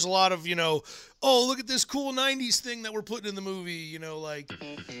heard there's a lot of, oh, look at this cool 90s thing that we're putting in the movie,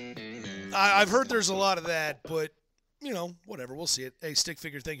 I've heard there's a lot of that, but whatever, we'll see it. Hey, Stick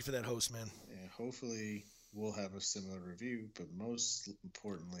Figure, thank you for that host, man. Yeah, hopefully we'll have a similar review, but most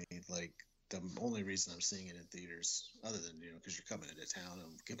importantly, like the only reason I'm seeing it in theaters, other than because you're coming into town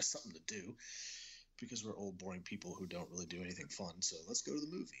and give us something to do, because we're old boring people who don't really do anything fun. So let's go to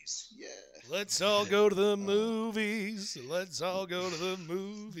the movies. Yeah, let's all go to the movies. Let's all go to the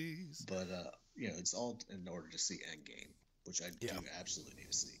movies. But it's all in order to see Endgame, which I do absolutely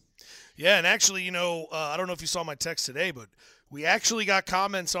need to see. Yeah, and actually, I don't know if you saw my text today, but we actually got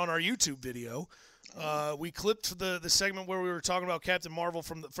comments on our YouTube video. We clipped the segment where we were talking about Captain Marvel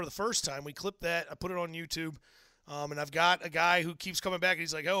for the first time. We clipped that. I put it on YouTube, and I've got a guy who keeps coming back. And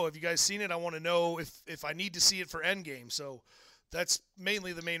he's like, "Oh, have you guys seen it? I want to know if I need to see it for Endgame." So that's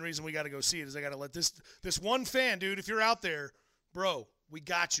mainly the main reason we got to go see it. Is I got to let this one fan, dude. If you're out there, bro, we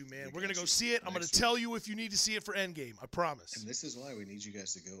got you, man. We're gonna go see it. I'm gonna tell you if you need to see it for Endgame. I promise. And this is why we need you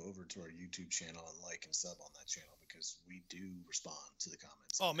guys to go over to our YouTube channel and like and sub on that channel, because we do respond to the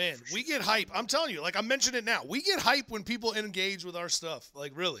comments. Oh man, we get hype. I'm telling you, like I'm mentioning it now. We get hype when people engage with our stuff.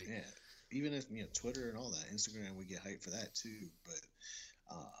 Like really. Yeah. Even if Twitter and all that, Instagram, we get hype for that too. But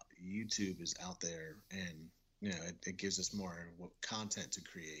YouTube is out there, and it gives us more content to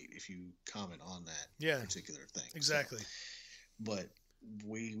create if you comment on that particular thing. Exactly. So, but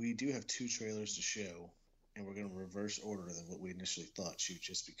we do have 2 trailers to show, and we're going to reverse order than what we initially thought,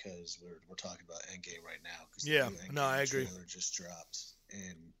 just because we're talking about Endgame right now. Cause I agree. The trailer just dropped,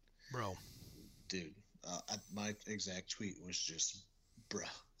 and bro, dude, my exact tweet was just, bruh.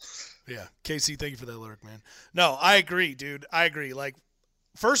 Yeah, KC, thank you for that lyric, man. No, I agree, dude. I agree. Like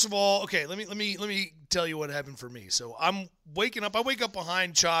first of all, okay, let me tell you what happened for me. So I'm waking up. I wake up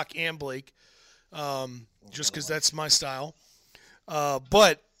behind Chalk and Blake, just because that's my style.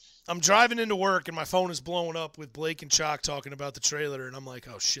 But I'm driving into work and my phone is blowing up with Blake and Chalk talking about the trailer, and I'm like,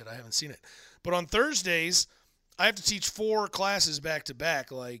 oh shit, I haven't seen it. But on Thursdays, I have to teach 4 classes back to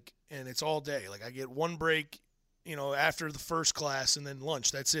back, and it's all day. Like I get one break, after the first class and then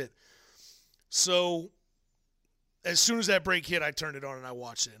lunch. That's it. So as soon as that break hit, I turned it on and I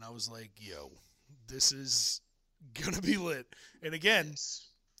watched it, and I was like, yo, this is gonna be lit. And again,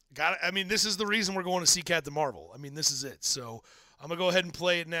 this is the reason we're going to see Captain Marvel. I mean, this is it. So I'm going to go ahead and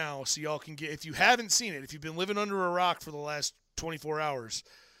play it now so y'all can get – if you haven't seen it, if you've been living under a rock for the last 24 hours,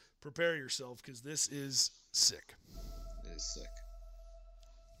 prepare yourself because this is sick. It is sick.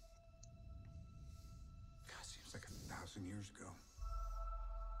 God, seems like 1,000 years ago.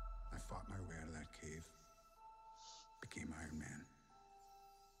 I fought my way out of that cave. Became Iron Man.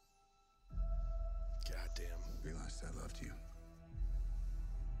 Goddamn. Realized I loved you.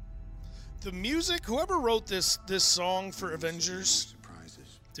 The music, whoever wrote this song for Avengers,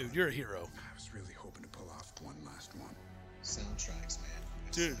 surprises. Dude, you're a hero. I was really hoping to pull off one last one. Soundtracks, man.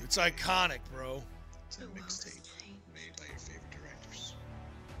 Dude, it's iconic, bro. It's a mixtape made by your favorite directors.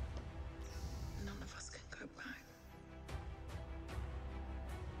 None of us can go back.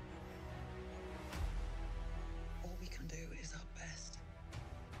 All we can do is our best.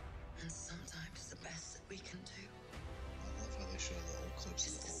 And sometimes the best that we can do. I love how they show the old clips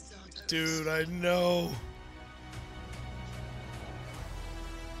of the old movie. Dude, I know.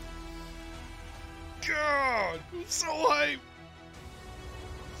 God, I'm so hyped.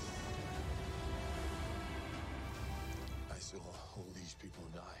 I saw all these people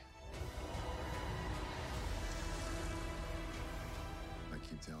die. I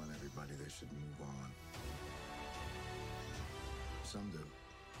keep telling everybody they should move on. Some do,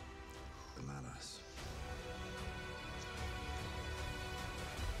 but not us.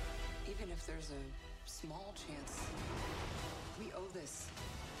 Even if there's a small chance, we owe this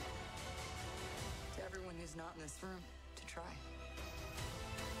to everyone who's not in this room to try.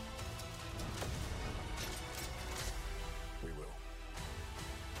 We will.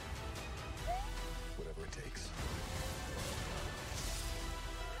 Whatever it takes.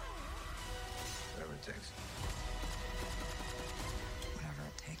 Whatever it takes. Whatever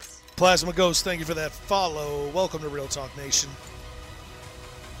it takes. Plasma Ghost, thank you for that follow. Welcome to Real Talk Nation.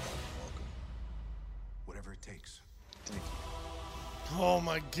 Welcome. Whatever it takes. Thank you. Oh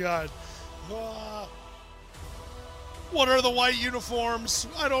my God. Ah. What are the white uniforms?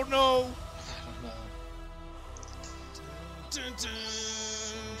 I don't know. I don't know. Dun, dun,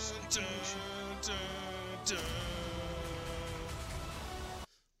 dun, dun, dun.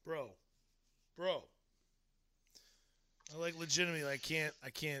 Bro. I legitimately, I can't.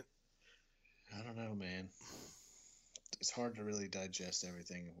 I don't know, man. It's hard to really digest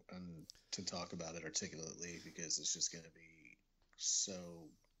everything and to talk about it articulately because it's just going to be so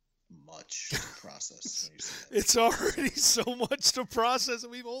much to process when you see that. It's already so much to process,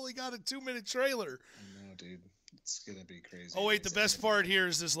 and we've only got a 2-minute trailer. I know, dude. It's going to be crazy. Oh wait, the best part here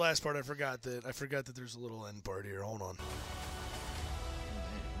is this last part. I forgot that there's a little end part here. Hold on.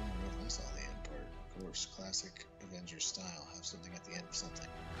 I saw the end part. Of course, classic Avengers style. Have something at the end of something.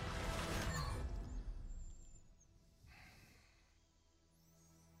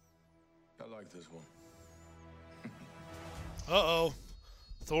 I like this one. Uh-oh.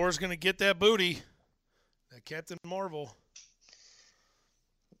 Thor's going to get that booty. That Captain Marvel.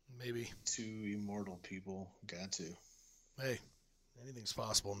 Maybe. 2 immortal people. Got to. Hey, anything's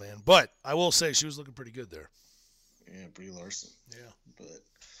possible, man. But I will say she was looking pretty good there. Yeah, Brie Larson. Yeah. But,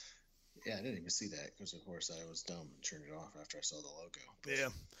 yeah, I didn't even see that because, of course, I was dumb and turned it off after I saw the logo. But, Yeah.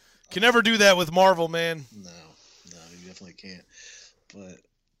 Can never do that with Marvel, man. No, you definitely can't. But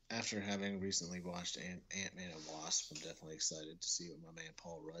after having recently watched Ant-Man and Wasp, I'm definitely excited to see what my man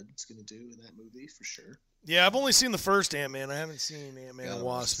Paul Rudd's going to do in that movie for sure. Yeah, I've only seen the first Ant-Man. I haven't seen Ant-Man and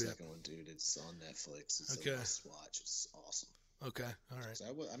Wasp the yet. second one, dude. It's on Netflix. It's Okay. a must watch. It's awesome. Okay, all right. So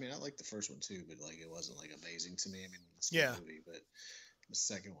I like the first one too, but like it wasn't like amazing to me. I mean, it's a Yeah. good movie, but the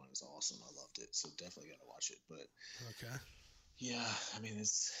second one is awesome. I loved it, so definitely got to watch it. But Okay. yeah, I mean,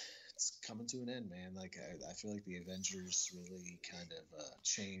 it's coming to an end, man. Like I feel like the Avengers really kind of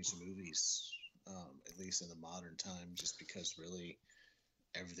changed movies, at least in the modern time, just because really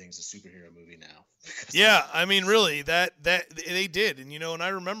everything's a superhero movie now. Yeah, I mean, really, that they did, and I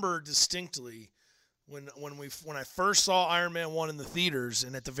remember distinctly when I first saw Iron Man 1 in the theaters,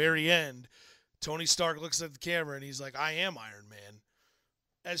 and at the very end, Tony Stark looks at the camera and he's like, "I am Iron Man."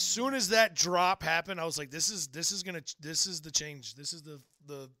 as soon as that drop happened, I was like, this is the change. This is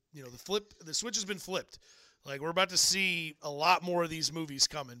the flip. The switch has been flipped. Like, we're about to see a lot more of these movies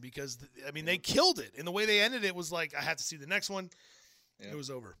coming because, they killed it. And the way they ended it was like, I had to see the next one. Yep. It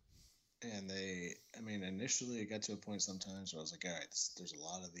was over. And initially it got to a point sometimes where I was like, all right, there's a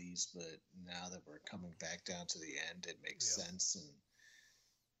lot of these, but now that we're coming back down to the end, it makes sense. And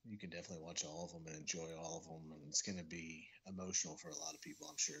you can definitely watch all of them and enjoy all of them. And it's going to be emotional for a lot of people,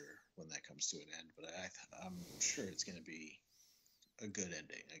 I'm sure, when that comes to an end. But I'm sure it's going to be a good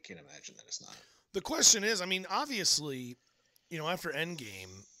ending. I can't imagine that it's not. The question is, obviously, after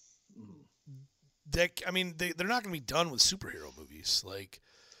Endgame, they're not going to be done with superhero movies. Like,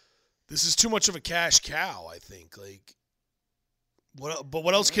 this is too much of a cash cow, I think. Like,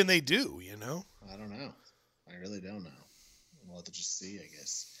 what else can they do, I don't know. I really don't know. We'll have to just see, I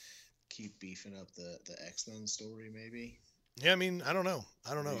guess. Keep beefing up the X-Men story, maybe. Yeah, I don't know.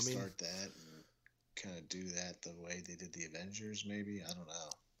 Start that and kind of do that the way they did the Avengers, maybe. I don't know.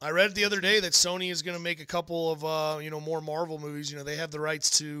 I read the other day that Sony is going to make a couple of, more Marvel movies. They have the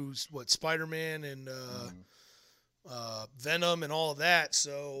rights to, Spider-Man and Venom and all of that.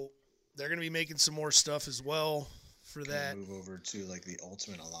 So they're going to be making some more stuff as well for that. Move over to, like, the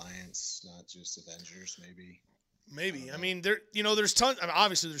Ultimate Alliance, not just Avengers, maybe. Maybe. There's tons.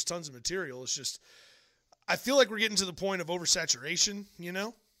 Obviously, there's tons of material. It's just, I feel like we're getting to the point of oversaturation,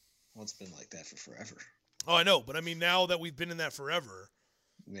 Well, it's been like that for forever. Oh, I know. But, now that we've been in that forever,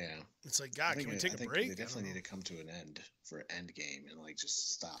 yeah, it's like, God, can we take a break? They definitely need to come to an end for an end game and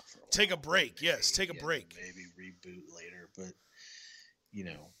just stop for a while. Take a break, yes, take a break. Maybe reboot later, but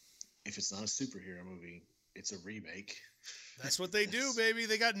if it's not a superhero movie, it's a remake. That's what they do, baby.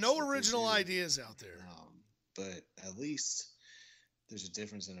 They got no original ideas out there. But at least there's a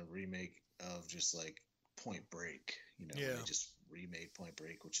difference in a remake of just like Point Break. They just remade Point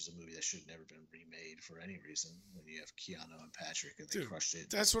Break, which is a movie that should have never been remade for any reason. When you have Keanu and Patrick and they crushed it.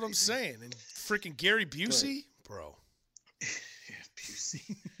 That's what I'm saying. And freaking Gary Busey, bro. Yeah,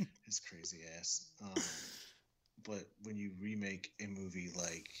 Busey, his crazy ass. But when you remake a movie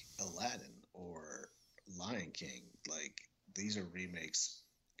like Aladdin or Lion King, like, these are remakes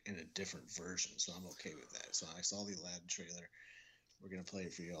in a different version, so I'm okay with that. So I saw the Aladdin trailer. We're gonna play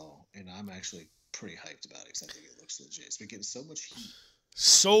it for y'all, and I'm actually pretty hyped about it because I think it looks legit. It's been getting so much heat.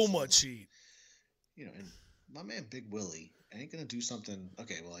 So much heat. And my man Big Willie ain't gonna do something.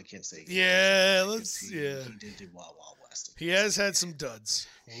 Okay, well, I can't say. He did do Wild Wild West. He has had some duds.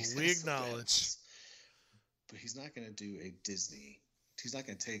 We acknowledge. But he's not gonna do a Disney. He's not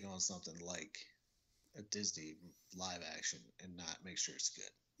gonna take on something like a Disney live action and not make sure it's good.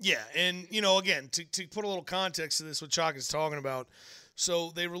 Yeah, and again, to put a little context to this, what Chalk is talking about.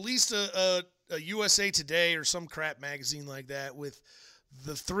 So they released a USA Today or some crap magazine like that with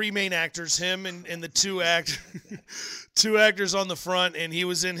the three main actors, him and the two actors on the front, and he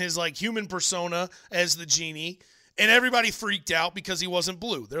was in his like human persona as the genie, and everybody freaked out because he wasn't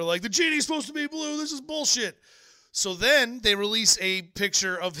blue. They're like, the genie's supposed to be blue. This is bullshit. So then they release a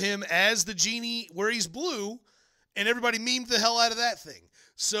picture of him as the genie where he's blue, and everybody memed the hell out of that thing.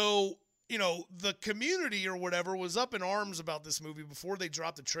 So, the community or whatever was up in arms about this movie before they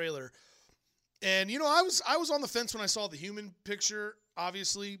dropped the trailer. And, I was on the fence when I saw the human picture,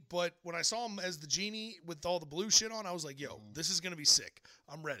 obviously, but when I saw him as the genie with all the blue shit on, I was like, yo, this is going to be sick.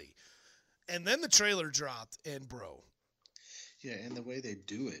 I'm ready. And then the trailer dropped, and bro. Yeah, and the way they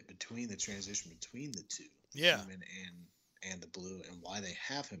do it, the transition between the two. Yeah. Human and the blue, and why they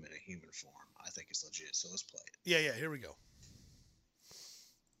have him in a human form, I think is legit. So let's play it. Yeah, here we go.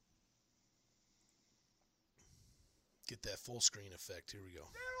 Get that full screen effect. Here we go.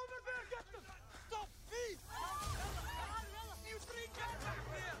 They're over there, get them! Stop, please! You three get back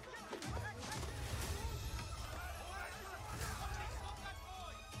here!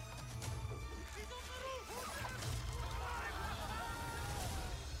 He's on the roof!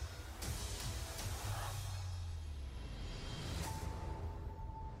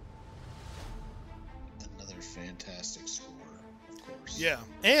 Another fantastic score, of course. Yeah,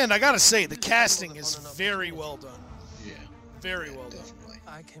 and I gotta say, the casting is very well done. Yeah. Very well definitely.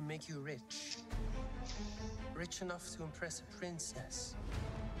 done. I can make you rich. Rich enough to impress a princess.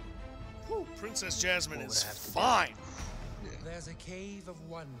 Woo, Princess Jasmine is fine. Yeah. There's a cave of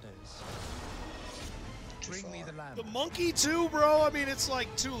wonders. Bring me the lamp. The monkey too, bro. It's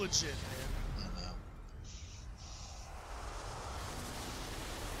like too legit, man. I know.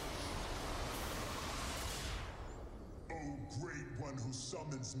 Oh, great one who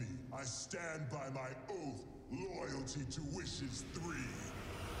summons me, I stand by my oath. Loyalty to wishes 3.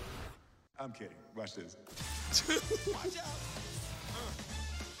 I'm kidding. Watch this. Watch out!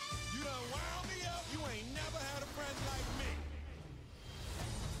 done wound me up. You ain't never had a friend like me.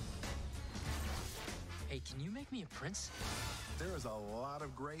 Hey, can you make me a prince? There is a lot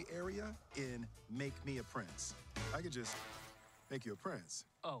of gray area in Make Me a Prince. I could just make you a prince.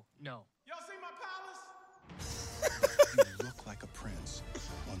 Oh, no. Y'all see my palace? You look like a prince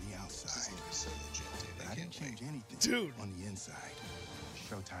on the outside. So legit, dude. I didn't change anything Dude. on the inside.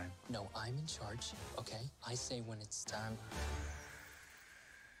 Showtime. No, I'm in charge, okay? I say when it's time.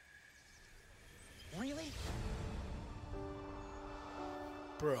 Really?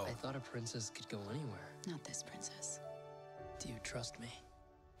 Bro. I thought a princess could go anywhere. Not this princess. Do you trust me?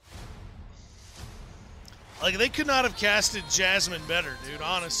 Like, they could not have casted Jasmine better, dude,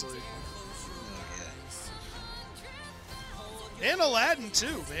 honestly. And Aladdin,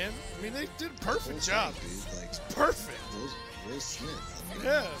 too, man. I mean, they did a perfect job. Dude, like, Perfect. Will Smith. I mean,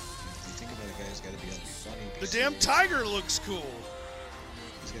 Yeah. If you think about a guy who's got to be able to be funny. Be The damn serious. tiger looks cool.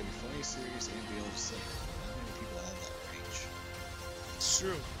 He's got to be funny, serious, and be able to sing. Not many people have that range. It's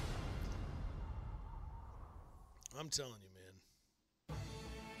true. I'm telling you, man.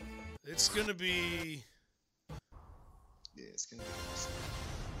 It's going to be... Yeah, it's gonna be awesome.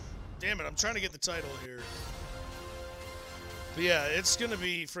 Damn it, I'm trying to get the title here. But yeah, it's going to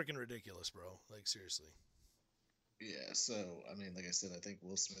be freaking ridiculous, bro. Like, seriously. Yeah, so, I mean, like I said, I think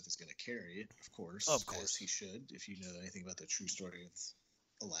Will Smith is going to carry it, of course. Of course. As he should. If you know anything about the true story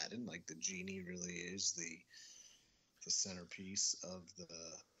of Aladdin, like, the genie really is the centerpiece of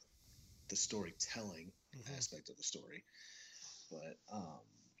the storytelling aspect of the story. But,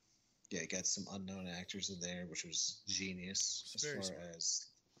 yeah, you got some unknown actors in there, which was genius as Very far smart. as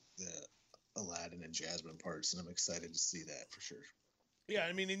the Aladdin and Jasmine parts, and I'm excited to see that for sure. Yeah,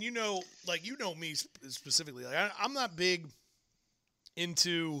 I mean, and you know me specifically. Like, I'm not big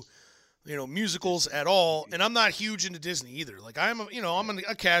into, musicals at all, and I'm not huge into Disney either. Like, I'm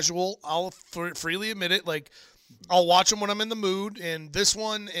a casual. I'll freely admit it. Like, I'll watch them when I'm in the mood, and this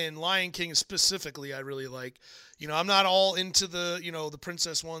one and Lion King specifically, I really like. I'm not all into the the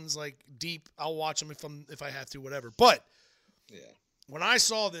princess ones like deep. I'll watch them if I have to, whatever. But Yeah. when I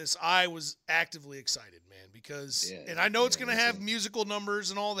saw this, I was actively excited, man, because and I know it's going to have musical numbers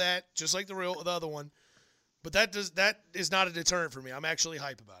and all that, just like the other one. But that is not a deterrent for me. I'm actually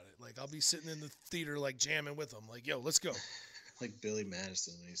hype about it. Like, I'll be sitting in the theater like jamming with them, like, yo, let's go. Like Billy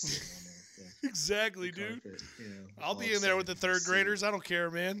Madison when he's sitting on there. Exactly, the dude. carpet, I'll all be in there with the excited to third see graders. it. I don't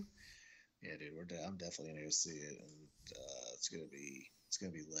care, man. Yeah, dude, I'm definitely gonna go see it, and it's gonna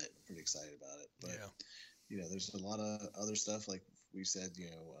be lit. I'm pretty excited about it. But there's a lot of other stuff like we said.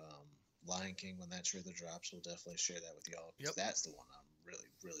 Lion King, when that trailer drops, we'll definitely share that with y'all. Because that's the one I'm really,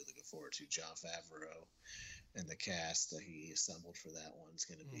 really looking forward to. Jon Favreau and the cast that he assembled for that one is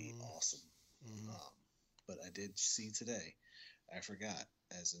gonna be awesome. But I did see today. I forgot.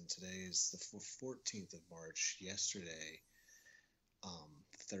 As in today is the 14th of March. Yesterday,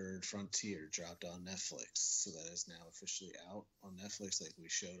 Third Frontier dropped on Netflix, so that is now officially out on Netflix, like we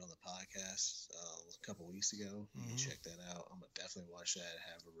showed on the podcast a couple weeks ago. You can check that out. I'm gonna definitely watch that.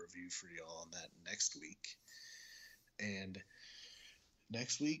 Have a review for y'all on that next week. And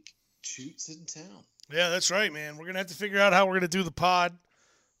next week, Shoot's in town. Yeah, that's right, man. We're gonna have to figure out how we're gonna do the pod.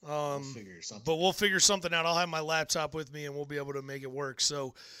 We'll figure something. But we'll figure something out. I'll have my laptop with me, and we'll be able to make it work.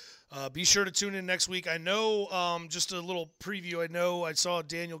 So. Be sure to tune in next week. I know, just a little preview, I saw a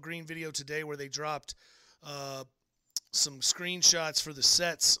Daniel Green video today where they dropped some screenshots for the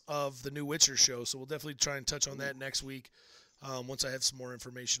sets of the new Witcher show. So we'll definitely try and touch on that next week once I have some more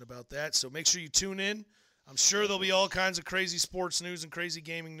information about that. So make sure you tune in. I'm sure there'll be all kinds of crazy sports news and crazy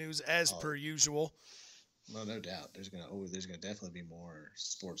gaming news as per usual. Well, no doubt. There's gonna definitely be more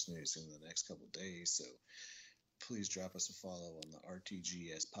sports news in the next couple of days. So please drop us a follow on the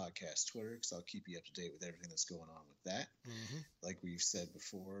RTGS podcast Twitter, because I'll keep you up to date with everything that's going on with that. Like we've said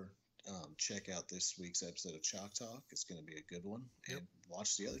before, check out this week's episode of Chalk Talk. It's going to be a good one. And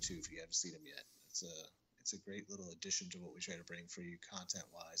watch the other two if you haven't seen them yet. It's a great little addition to what we try to bring for you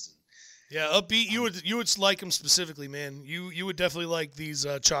content-wise. And yeah, upbeat. You would like them specifically, man. You would definitely like these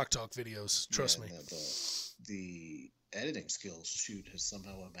Chalk Talk videos. Trust me. The editing skills Shoot has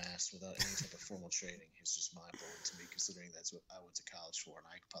somehow amassed without any type of formal training is just mind-blowing to me, considering that's what I went to college for, and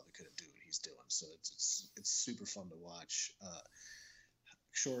I probably couldn't do what he's doing. So it's super fun to watch.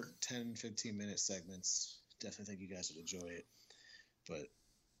 Short 10-15 minute segments. Definitely think you guys would enjoy it. But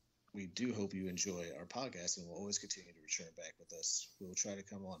we do hope you enjoy our podcast, and we'll always continue to return back with us. We'll try to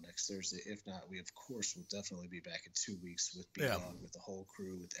come on next Thursday. If not, we of course will definitely be back in 2 weeks with B-Dog, with the whole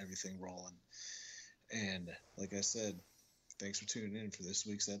crew, with everything rolling. And like I said, thanks for tuning in for this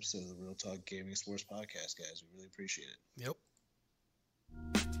week's episode of the Real Talk Gaming Sports Podcast, guys. We really appreciate it.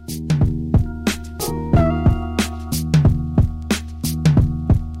 Yep.